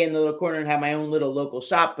just stay in the little corner and have my own little local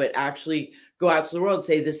shop, but actually go out to the world and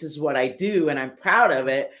say, this is what I do, and I'm proud of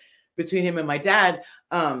it. Between him and my dad,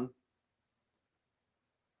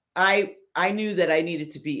 I knew that I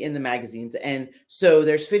needed to be in the magazines. And so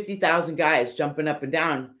there's 50,000 guys jumping up and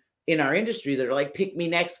down in our industry that are like, pick me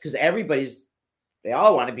next, because they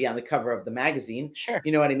all want to be on the cover of the magazine. Sure.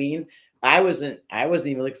 You know what I mean? I wasn't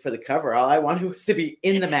even looking for the cover. All I wanted was to be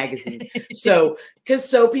in the magazine. So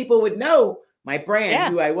people would know my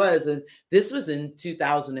brand, who I was. And this was in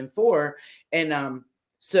 2004. And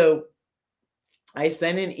so I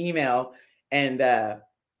sent an email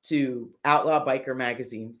to Outlaw Biker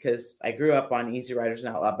Magazine, because I grew up on Easy Riders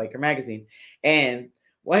and Outlaw Biker Magazine. And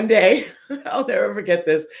one day, I'll never forget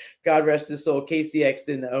this, God rest his soul, Casey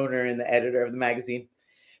Exton, the owner and the editor of the magazine,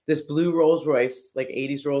 this blue Rolls Royce, like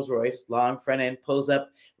 80s Rolls Royce, long front end, pulls up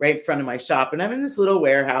right in front of my shop. And I'm in this little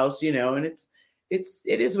warehouse, and it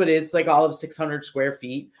is what it is, like all of 600 square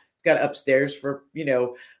feet. It's got upstairs for,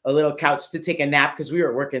 a little couch to take a nap, because we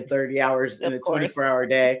were working 30 hours in a 24-hour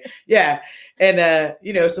day. Yeah. And,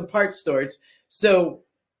 some parts storage. So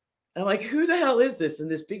I'm like, who the hell is this? And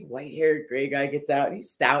this big white haired gray guy gets out and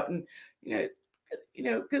he's stout and, you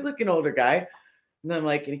know, good looking older guy. And I'm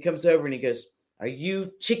like, and he comes over and he goes, "Are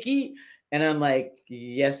you Chicky?" And I'm like,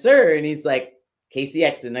 "Yes, sir." And he's like, "Casey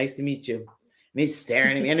Exton, nice to meet you." And he's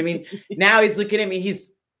staring at me. And I mean, now he's looking at me.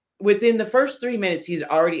 He's within the first 3 minutes, he's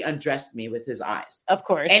already undressed me with his eyes. Of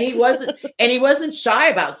course. And he wasn't shy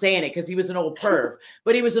about saying it because he was an old perv,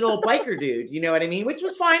 but he was an old biker dude, you know what I mean? Which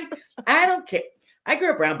was fine. I don't care. I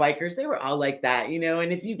grew up around bikers. They were all like that,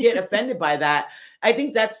 and if you get offended by that, I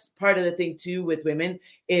think that's part of the thing too with women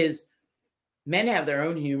is men have their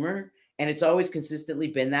own humor and it's always consistently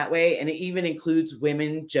been that way. And it even includes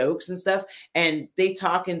women jokes and stuff. And they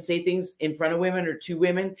talk and say things in front of women or to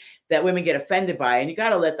women that women get offended by. And you got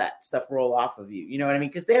to let that stuff roll off of you. You know what I mean?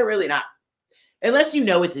 Because they're really not, unless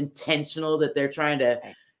it's intentional that they're trying to,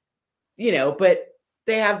 but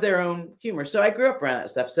they have their own humor. So I grew up around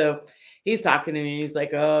that stuff. So he's talking to me. He's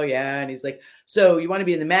like, "Oh, yeah." And he's like, "So you want to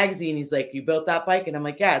be in the magazine?" He's like, "You built that bike?" And I'm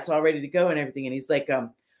like, "Yeah, it's all ready to go and everything." And he's like,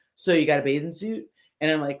 "So you got a bathing suit?"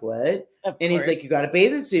 And I'm like, "What?" And he's like, "You got a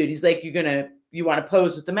bathing suit?" He's like, you want to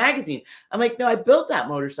pose with the magazine?" I'm like, "No, I built that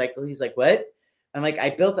motorcycle." He's like, "What?" I'm like, "I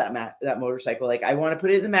built that motorcycle. Like, I want to put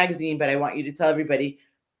it in the magazine, but I want you to tell everybody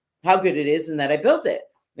how good it is and that I built it."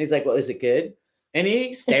 And he's like, "Well, is it good?" And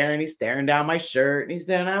he's staring down my shirt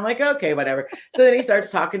and I'm like, "Okay, whatever." So then he starts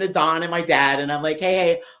talking to Don and my dad. And I'm like,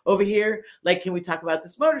 hey, over here, like, can we talk about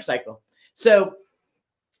this motorcycle? So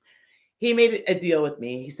he made a deal with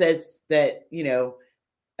me. He says that,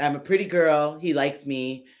 I'm a pretty girl. He likes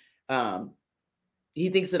me. He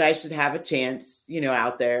thinks that I should have a chance,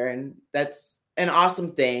 out there. And that's an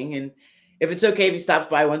awesome thing. And if it's okay if he stops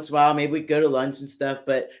by once in a while, maybe we go to lunch and stuff.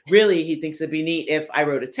 But really, he thinks it'd be neat if I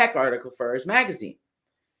wrote a tech article for his magazine.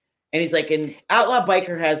 And he's like, and Outlaw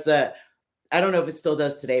Biker has I don't know if it still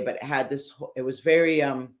does today, but it had this, it was very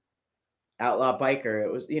Outlaw Biker.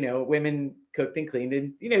 It was, women cooked and cleaned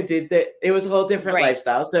and, did that. It was a whole different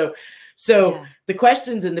lifestyle. So the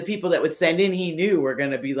questions and the people that would send in, he knew were going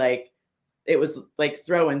to be like, it was like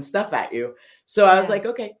throwing stuff at you. So I was like,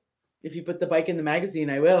 okay, if you put the bike in the magazine,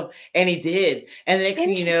 I will. And he did. And the next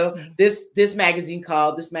thing you know, this magazine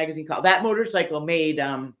called, that motorcycle made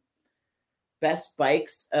best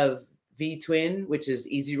bikes of V-Twin, which is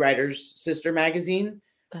Easy Rider's sister magazine.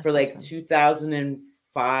 That's for like awesome.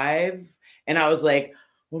 2005. And I was like,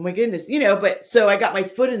 oh my goodness, but so I got my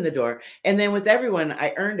foot in the door. And then with everyone,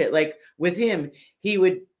 I earned it. Like with him, he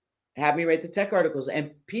would have me write the tech articles and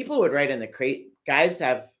people would write in the crate. Guys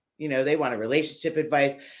have, they want a relationship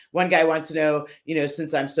advice. One guy wants to know,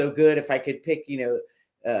 since I'm so good, if I could pick,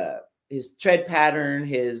 his tread pattern,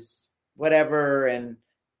 his whatever, and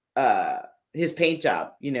his paint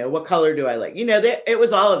job, what color do I like? It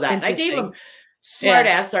was all of that. And I gave him smart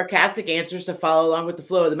ass, sarcastic answers to follow along with the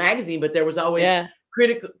flow of the magazine, but there was always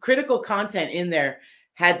critical content in there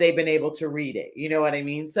had they been able to read it. You know what I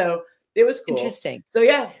mean? So it was cool. Interesting. So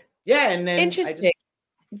yeah. And then interesting.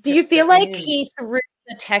 Do you feel like he threw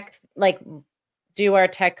the tech, like do our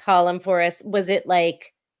tech column for us? Was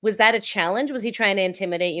that a challenge? Was he trying to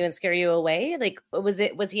intimidate you and scare you away? Like, was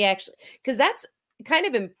he actually, because that's kind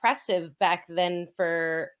of impressive back then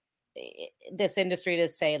for this industry to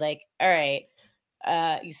say like, all right,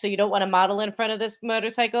 so you don't want to model in front of this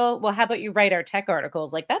motorcycle? Well, how about you write our tech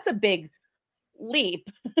articles? Like, that's a big leap.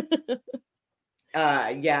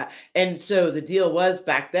 Yeah. And so the deal was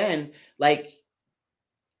back then, like,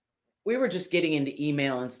 we were just getting into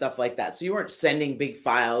email and stuff like that. So you weren't sending big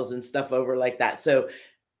files and stuff over like that. So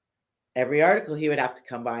every article he would have to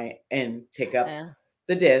come by and pick up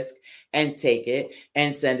the disc and take it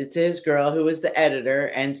and send it to his girl who was the editor.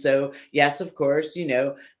 And so, yes, of course,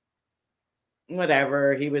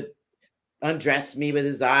 whatever, he would undress me with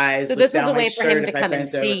his eyes. So this was a way for him to come and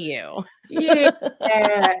see you. Yeah.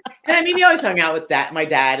 And I mean, he always hung out with my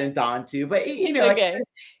dad and Don too, but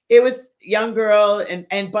it was young girl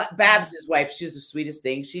but Babs, his wife, she was the sweetest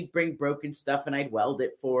thing. She'd bring broken stuff and I'd weld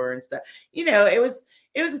it for her and stuff. It was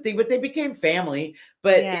a thing, but they became family.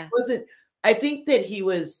 But it wasn't, I think that he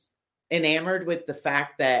was enamored with the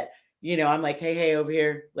fact that, I'm like, hey, over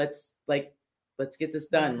here, let's get this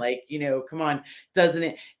done. Like, come on, doesn't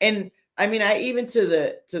it? And I mean, I even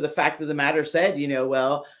to the fact of the matter said,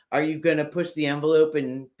 well, are you going to push the envelope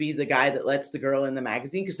and be the guy that lets the girl in the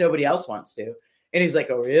magazine? Because nobody else wants to. And he's like,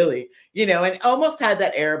 oh, really? And almost had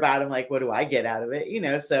that air about him. Like, what do I get out of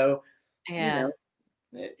it? So, it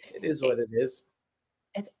is what it is.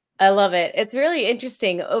 I love it. It's really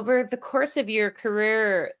interesting. Over the course of your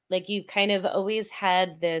career, like you've kind of always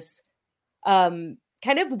had this kind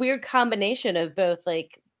of weird combination of both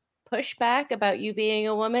like pushback about you being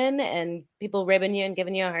a woman and people ribbing you and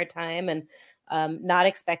giving you a hard time and not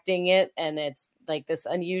expecting it, and it's like this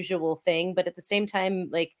unusual thing, but at the same time,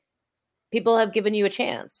 like, people have given you a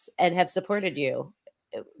chance and have supported you,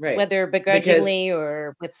 Right. whether Because begrudgingly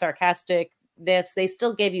or with sarcasticness, they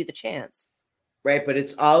still gave you the chance. right, but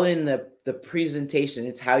it's all in the presentation.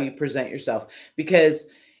 It's how you present yourself. Because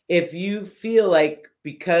if you feel like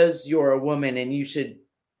because you're a woman and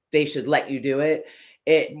they should let you do it,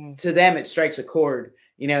 Mm. to them it strikes a chord.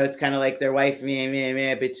 It's kind of like their wife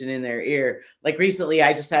meh, bitching in their ear. Like recently,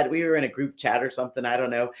 we were in a group chat or something, I don't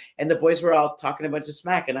know, and the boys were all talking a bunch of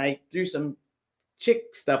smack, and I threw some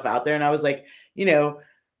chick stuff out there, and I was like,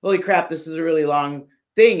 holy crap, this is a really long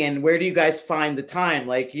thing, and where do you guys find the time?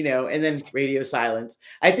 Like, and then radio silence.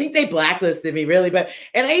 I think they blacklisted me, really,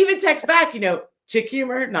 and I even text back, chick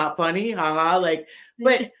humor, not funny, haha. Like,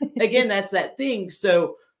 but again, that's that thing.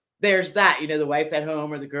 So there's that, the wife at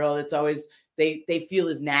home or the girl, it's always they feel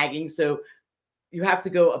is nagging. So you have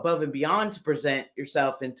to go above and beyond to present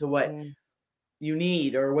yourself into what Mm. you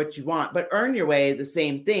need or what you want, but earn your way, the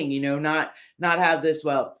same thing, not have this,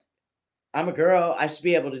 well, I'm a girl, I should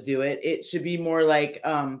be able to do it. It should be more like,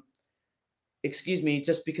 excuse me,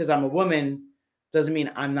 just because I'm a woman doesn't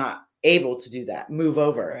mean I'm not able to do that. Move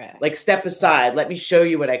over. Correct. Like, step aside. Let me show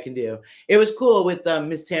you what I can do. It was cool with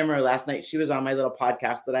Miss Tamara last night. She was on my little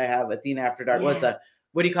podcast that I have, Athena After Dark. Yeah.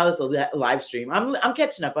 What do you call this? A live stream. I'm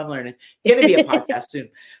catching up. I'm learning. Gonna be a podcast soon.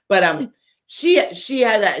 But she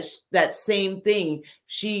had that same thing.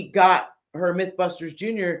 She got her Mythbusters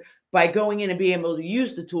Junior by going in and being able to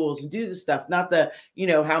use the tools and do the stuff, not the,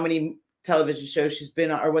 how many television shows she's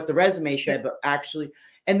been on or what the resume said, but actually,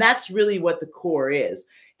 and that's really what the core is.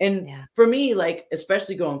 And for me, like,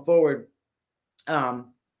 especially going forward,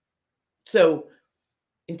 so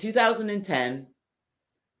in 2010,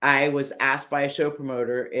 I was asked by a show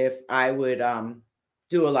promoter if I would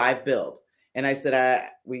do a live build. And I said,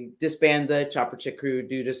 we disbanded the Chopper Chick crew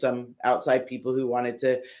due to some outside people who wanted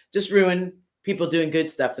to just ruin people doing good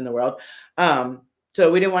stuff in the world.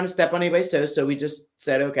 So we didn't want to step on anybody's toes. So we just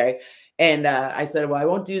said, okay. And I said, well, I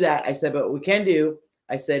won't do that. I said, but what we can do,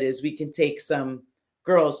 I said, is we can take some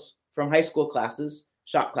girls from high school classes,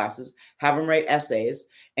 shop classes, have them write essays,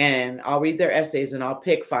 and I'll read their essays and I'll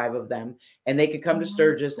pick 5 of them, and they can come to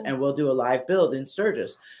Sturgis and we'll do a live build in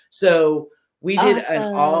Sturgis. So we did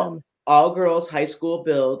an all girls high school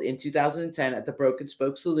build in 2010 at the Broken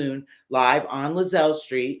Spoke Saloon, live on Lizelle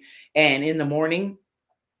Street. And in the morning,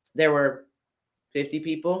 there were 50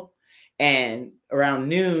 people. And around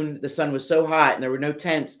noon, the sun was so hot and there were no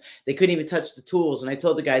tents, they couldn't even touch the tools. And I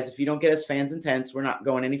told the guys, if you don't get us fans and tents, we're not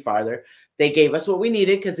going any farther. They gave us what we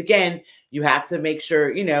needed, because again, you have to make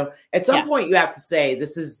sure, at some point you have to say,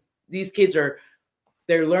 these kids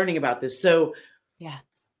they're learning about this. So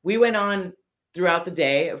we went on throughout the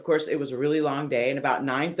day. Of course, it was a really long day, and about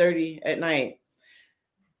 9:30 at night,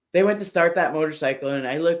 they went to start that motorcycle, and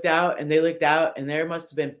I looked out and they looked out, and there must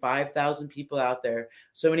have been 5,000 people out there.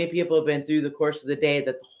 So many people have been through the course of the day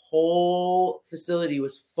that the whole facility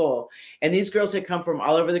was full. And these girls had come from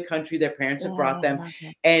all over the country. Their parents had brought them.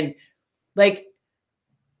 And like,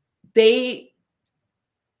 they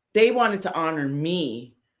wanted to honor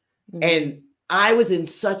me. Mm-hmm. And I was in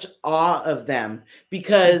such awe of them,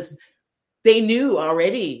 because they knew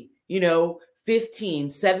already, 15,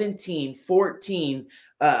 17, 14,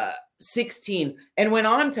 16, and went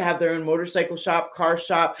on to have their own motorcycle shop, car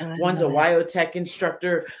shop. One's a Wyotech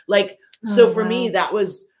instructor. Like, so for me, that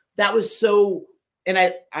was so,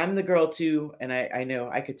 and I'm the girl too. And I know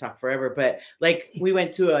I could talk forever, but like, we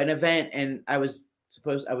went to an event, and I was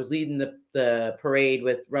leading the parade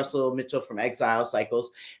with Russell Mitchell from Exile Cycles,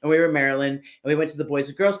 and we were in Maryland, and we went to the Boys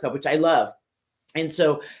and Girls Club, which I love. And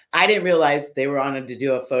so I didn't realize they were honored to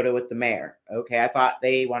do a photo with the mayor. Okay. I thought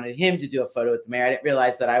they wanted him to do a photo with the mayor. I didn't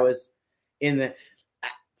realize that I was I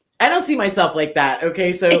don't see myself like that.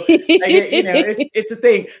 Okay. So it's a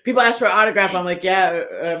thing. People ask for an autograph. I'm like, yeah,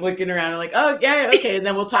 I'm looking around. I'm like, oh yeah. Okay. And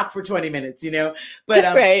then we'll talk for 20 minutes, but,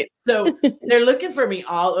 right. So they're looking for me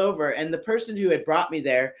all over. And the person who had brought me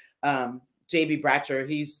there, JB Bratcher,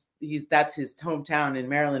 that's his hometown in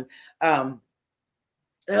Maryland.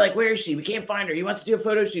 They're like, where is she? We can't find her. He wants to do a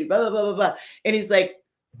photo shoot, blah, blah, blah, blah, blah. And he's like,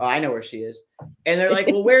 oh, I know where she is. And they're like,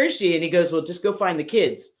 well, where is she? And he goes, well, just go find the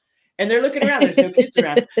kids. And they're looking around. There's no kids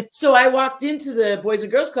around. So I walked into the Boys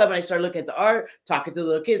and Girls Club, and I started looking at the art, talking to the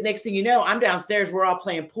little kids. Next thing you know, I'm downstairs. We're all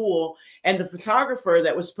playing pool. And the photographer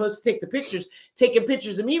that was supposed to take the pictures, taking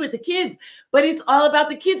pictures of me with the kids. But it's all about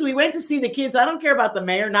the kids. We went to see the kids. I don't care about the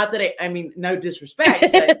mayor. Not that I mean, no disrespect,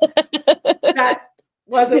 but that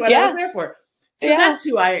wasn't what I was there for. So Yeah.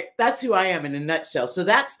 that's who I am in a nutshell. So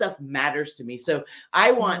that stuff matters to me. So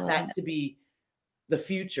I want love that it. to be the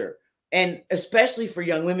future. And especially for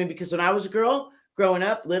young women, because when I was a girl growing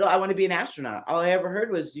up, little, I want to be an astronaut. All I ever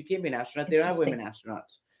heard was you can't be an astronaut. They don't have women Interesting.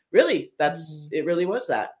 astronauts. Really, Mhm. it really was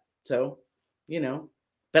that. So,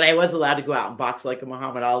 but I was allowed to go out and box like a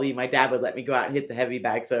Muhammad Ali. My dad would let me go out and hit the heavy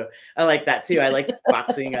bag. So I like that too. I like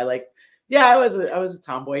boxing. Yeah, I was a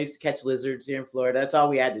tomboy. I used to catch lizards here in Florida. That's all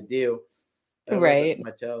we had to do. There wasn't Right.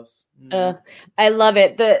 much else. Uh, I love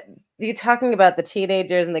it. You talking about the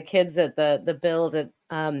teenagers and the kids at the build at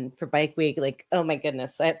for Bike Week, like, oh my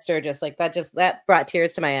goodness, at Sturgis, like that brought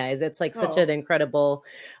tears to my eyes. It's like such an Oh, incredible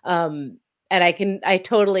and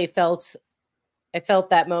I felt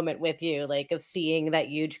that moment with you, like of seeing that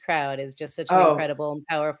huge crowd is just such an oh, incredible and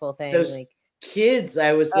powerful thing. those Like, kids,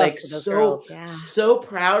 I was oh, like for those girls, yeah. so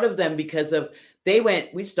proud of them because of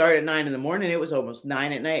we started at 9 in the morning. It was almost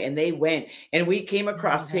 9 at night, and they went, and we came I love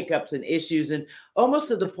across it. hiccups and issues, and almost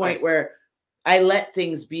to the Of point course. where I let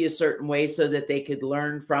things be a certain way so that they could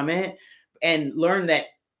learn from it and learn that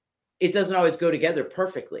it doesn't always go together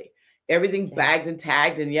perfectly. Everything's Yeah. bagged and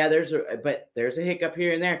tagged, and yeah, there's a hiccup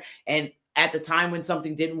here and there. And at the time when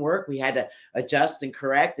something didn't work, we had to adjust and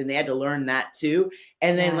correct, and they had to learn that too.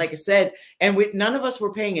 And then, Yeah. like I said, and none of us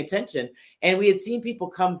were paying attention, and we had seen people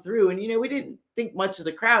come through, and we didn't think much of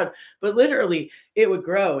the crowd, but literally it would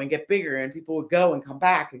grow and get bigger, and people would go and come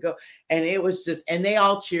back and go, and it was just, and they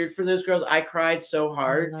all cheered for those girls. I cried so I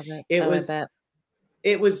hard. love it. It Oh, I was bet.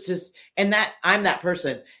 it was just, and that I'm that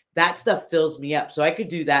person. That stuff fills me up. So I could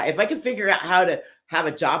do that. If I could figure out how to have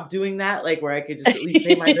a job doing that, like where I could just at least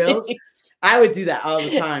pay my bills, I would do that all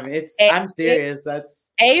the time. A I'm serious.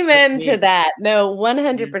 That's Amen to me. that. No, Yeah.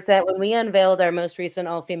 100%. When we unveiled our most recent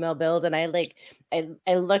all-female build and I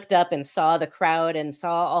looked up and saw the crowd and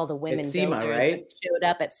saw all the It's women SEMA, builders that right? showed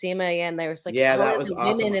up at SEMA, and there was like Yeah, all that of was the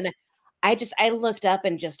awesome. women, and I looked up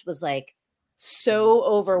and just was like Mhm. so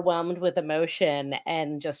overwhelmed with emotion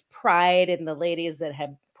and just pride in the ladies that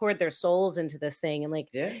had poured their souls into this thing, and like,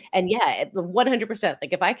 Yeah. and yeah, 100%.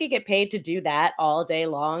 Like if I could get paid to do that all day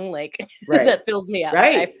long, like Right. that fills me up.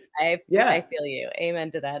 Right. I Yeah. I feel you. Amen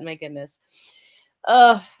to that. My goodness.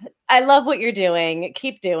 Oh, I love what you're doing.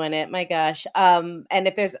 Keep doing it. My gosh. And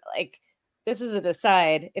if there's like, this is an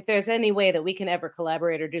aside, if there's any way that we can ever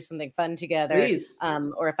collaborate or do something fun together, Please.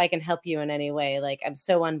 or if I can help you in any way, like I'm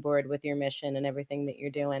so on board with your mission and everything that you're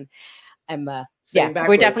doing. Yeah, Same we're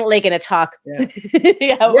backwards. definitely going to talk. Yeah.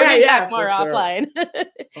 Yeah, we're Yeah, going to talk yeah, more for sure. offline.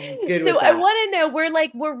 I'm good So with I that. want to know,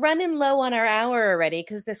 we're running low on our hour already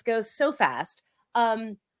because this goes so fast.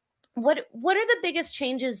 Um, what are the biggest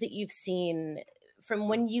changes that you've seen from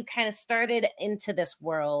when you kind of started into this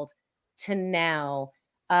world to now?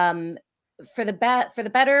 Um, for the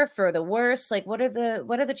better, for the worse? Like what are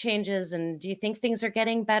the changes, and do you think things are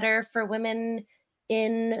getting better for women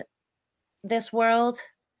in this world?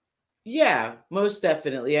 Yeah, most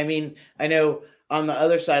definitely. I mean, I know on the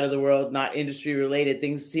other side of the world, not industry related,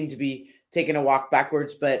 things seem to be taking a walk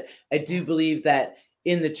backwards. But I Yeah. do believe that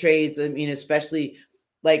in the trades, I mean, especially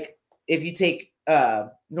like if you take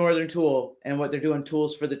Northern Tool and what they're doing,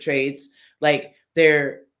 tools for the trades, like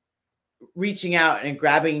they're reaching out and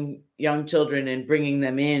grabbing young children and bringing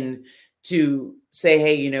them in to say,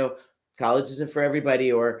 hey, college isn't for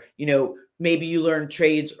everybody, or maybe you learn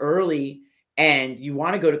trades early and you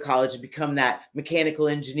want to go to college and become that mechanical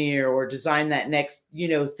engineer or design that next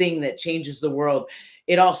thing that changes the world.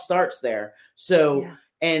 It all starts there. So, Yeah.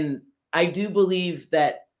 and I do believe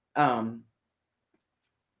that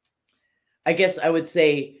I guess I would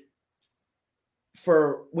say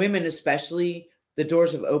for women especially, the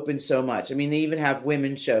doors have opened so much. I mean, they even have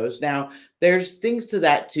women shows. Now, there's things to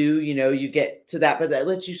that too, you get to that, but that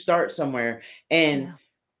lets you start somewhere. And Yeah.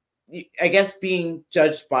 I guess being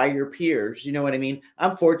judged by your peers, you know what I mean?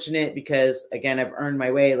 I'm fortunate because again, I've earned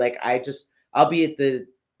my way. Like I'll be at the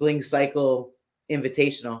Bling Cycle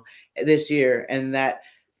Invitational this year, and that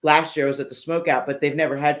last year I was at the Smokeout, but they've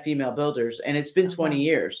never had female builders, and it's been Oh, 20 wow.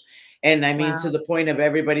 years. And I mean, to Wow. the point of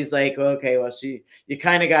everybody's like, okay, well, you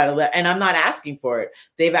kind of got to let, and I'm not asking for it.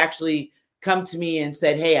 They've actually come to me and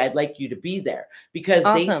said, hey, I'd like you to be there because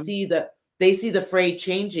Awesome. they see the fray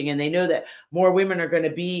changing, and they know that more women are going to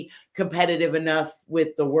be competitive enough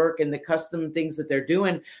with the work and the custom things that they're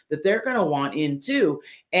doing that they're going to want in too.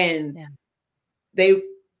 And Yeah. they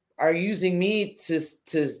are using me to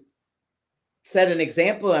set an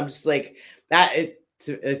example. I'm just like that.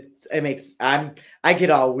 It makes I get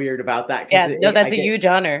all weird about that because Yeah, no, I that's a get, huge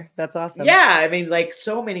honor. That's awesome. yeah. I mean, like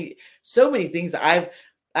so many things.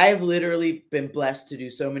 I've literally been blessed to do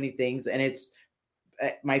so many things, and it's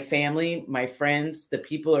my family, my friends, the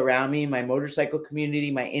people around me, my motorcycle community,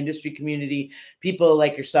 my industry community, people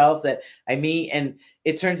like yourself that I meet, and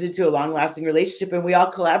it turns into a long lasting relationship, and we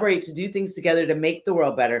all collaborate to do things together to make the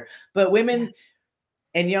world better. But women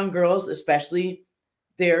and young girls, especially,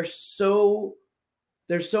 there's so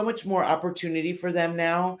much more opportunity for them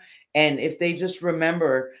now. And if they just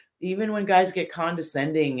remember, even when guys get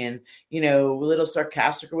condescending and, a little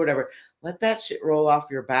sarcastic or whatever, let that shit roll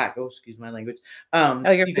off your back. Oh, excuse my language. Oh,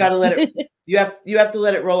 you're You got fine. to let it, you have to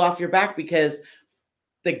let it roll off your back, because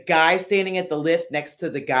the guy standing at the lift next to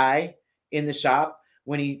the guy in the shop,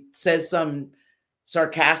 when he says some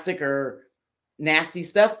sarcastic or nasty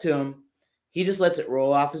stuff to him, he just lets it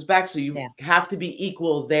roll off his back. So you have to be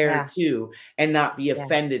equal there too, and not be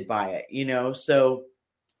offended by it, so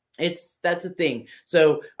that's a thing.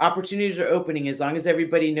 So opportunities are opening, as long as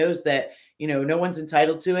everybody knows that, no one's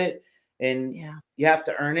entitled to it, and you have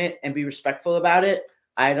to earn it and be respectful about it.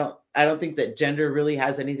 I don't think that gender really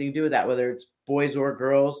has anything to do with that, whether it's boys or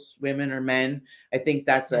girls, women or men. I think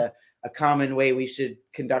that's a common way we should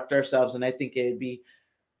conduct ourselves. And I think it'd be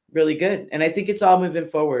really good. And I think it's all moving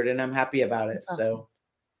forward, and I'm happy about it. That's awesome. So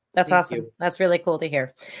that's awesome. You. That's really cool to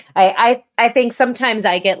hear. I think sometimes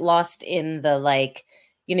I get lost in the, like,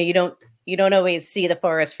 you don't always see the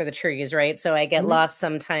forest for the trees, right? So I get lost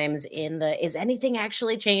sometimes in the, is anything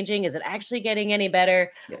actually changing? Is it actually getting any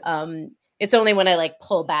better? Yes. It's only when I like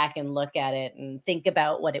pull back and look at it and think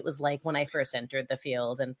about what it was like when I first entered the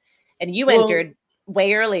field, and you entered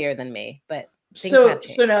way earlier than me, but things have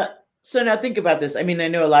changed. So now think about this. I mean, I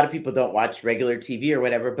know a lot of people don't watch regular TV or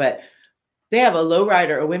whatever, but they have a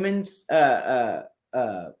lowrider, a women's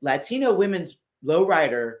Latino women's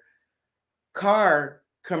lowrider car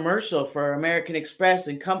commercial for American Express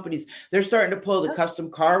and companies. They're starting to pull the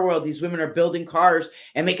custom car world. These women are building cars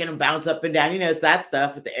and making them bounce up and down. It's that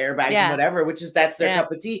stuff with the airbags and whatever, that's their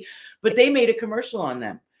cup of tea. But they made a commercial on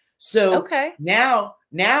them. So now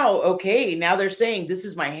they're saying, this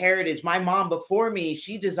is my heritage. My mom before me,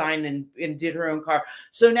 she designed and did her own car.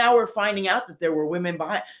 So now we're finding out that there were women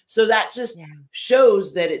behind. So that just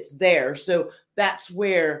shows that it's there. So that's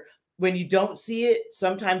where, when you don't see it,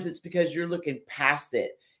 sometimes it's because you're looking past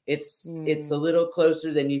it. It's a little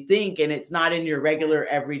closer than you think, and it's not in your regular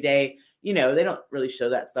everyday. They don't really show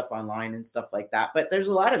that stuff online and stuff like that, but there's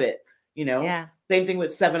a lot of it. Same thing with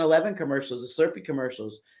 7-Eleven commercials, the Slurpee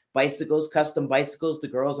commercials, bicycles, custom bicycles, the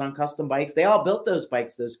girls on custom bikes. They all built those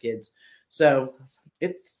bikes, those kids. So awesome.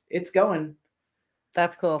 It's going.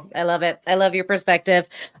 That's cool. I love it. I love your perspective.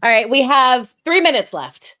 All right. We have 3 minutes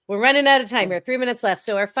left. We're running out of time here. 3 minutes left.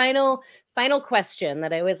 So our final question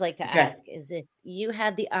that I always like to ask is, if you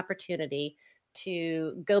had the opportunity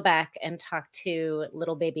to go back and talk to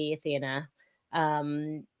little baby Athena,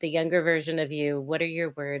 the younger version of you, what are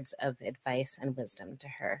your words of advice and wisdom to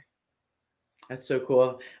her? That's so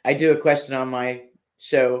cool. I do a question on my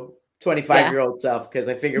show, 25-year-old self, because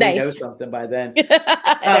I figure we know something by then.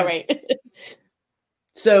 Right.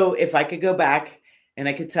 So if I could go back and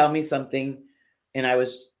I could tell me something, and I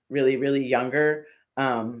was really, really younger,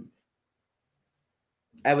 I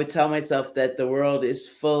would tell myself that the world is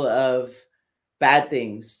full of bad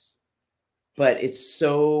things, but it's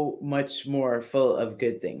so much more full of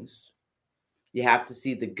good things. You have to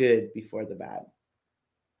see the good before the bad.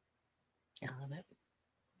 I love it.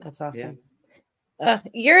 That's awesome. Yeah.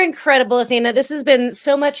 You're incredible, Athena. This has been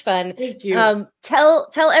so much fun. Thank you.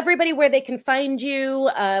 Tell everybody where they can find you,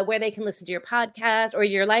 where they can listen to your podcast or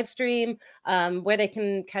your live stream, where they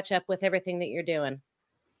can catch up with everything that you're doing.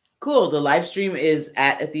 Cool. The live stream is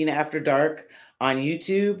at Athena After Dark on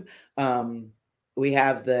YouTube. We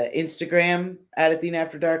have the Instagram at Athena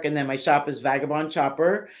After Dark, and then my shop is Vagabond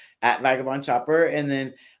Chopper at Vagabond Chopper, and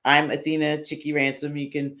then I'm Athena Chicky Ransom.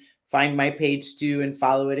 You can find my page too and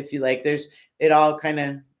follow it if you like. It all kind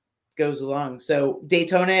of goes along. So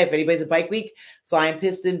Daytona, if anybody's a bike week, Flying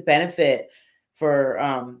Piston benefit for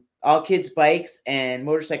all kids bikes, and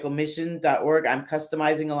motorcyclemission.org. I'm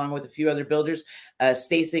customizing, along with a few other builders, a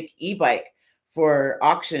Stasic e-bike for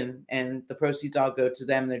auction, and the proceeds all go to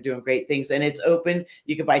them. They're doing great things, and it's open.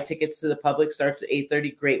 You can buy tickets to the public. Starts at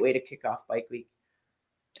 8:30. Great way to kick off bike week.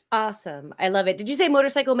 Awesome. I love it. Did you say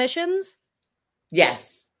Motorcycle Missions?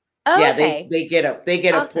 Yes. Oh, yeah, okay. they get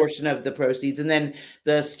a portion of the proceeds, and then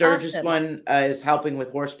the Sturgis one is helping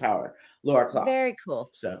with horsepower, Laura Clough. Very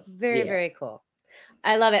cool. So very cool.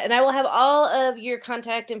 I love it. And I will have all of your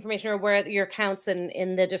contact information, or where your accounts,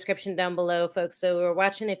 in the description down below, folks. So we're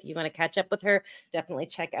watching. If you want to catch up with her, definitely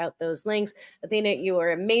check out those links. Athena, you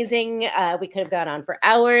are amazing. We could have gone on for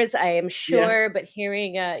hours, I am sure, but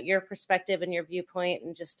hearing your perspective and your viewpoint,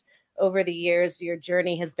 and just over the years. Your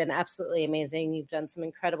journey has been absolutely amazing. You've done some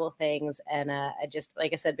incredible things, and I just,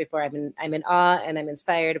 like I said before, I'm in awe and I'm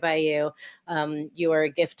inspired by you. You are a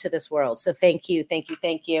gift to this world. So thank you, thank you,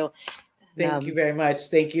 thank you. Thank you very much.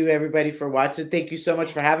 Thank you, everybody, for watching. Thank you so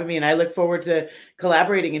much for having me. And I look forward to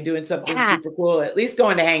collaborating and doing something super cool, at least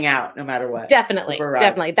going to hang out no matter what. Definitely.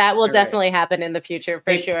 That will definitely happen in the future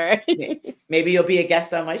for sure. Maybe you'll be a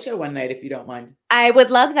guest on my show one night if you don't mind. I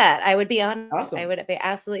would love that. I would be honored. Awesome. I would be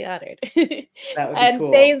absolutely honored. That would be and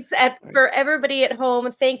cool. Thanks for everybody at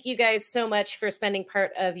home. Thank you guys so much for spending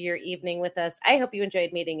part of your evening with us. I hope you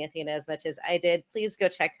enjoyed meeting Athena as much as I did. Please go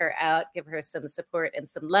check her out. Give her some support and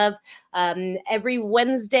some love. Every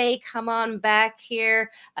Wednesday, come on back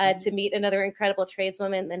here to meet another incredible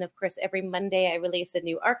tradeswoman. And of course, every Monday, I release a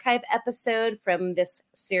new archive episode from this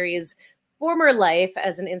series, Former Life,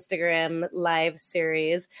 as an Instagram live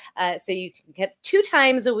series. So you can get 2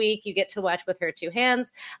 times a week. You get to watch with her 2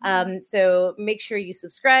 hands. So make sure you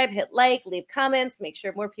subscribe, hit like, leave comments, make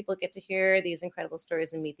sure more people get to hear these incredible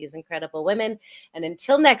stories and meet these incredible women. And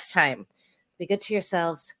until next time, be good to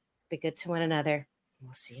yourselves, be good to one another.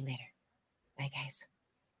 We'll see you later. Bye,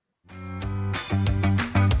 guys.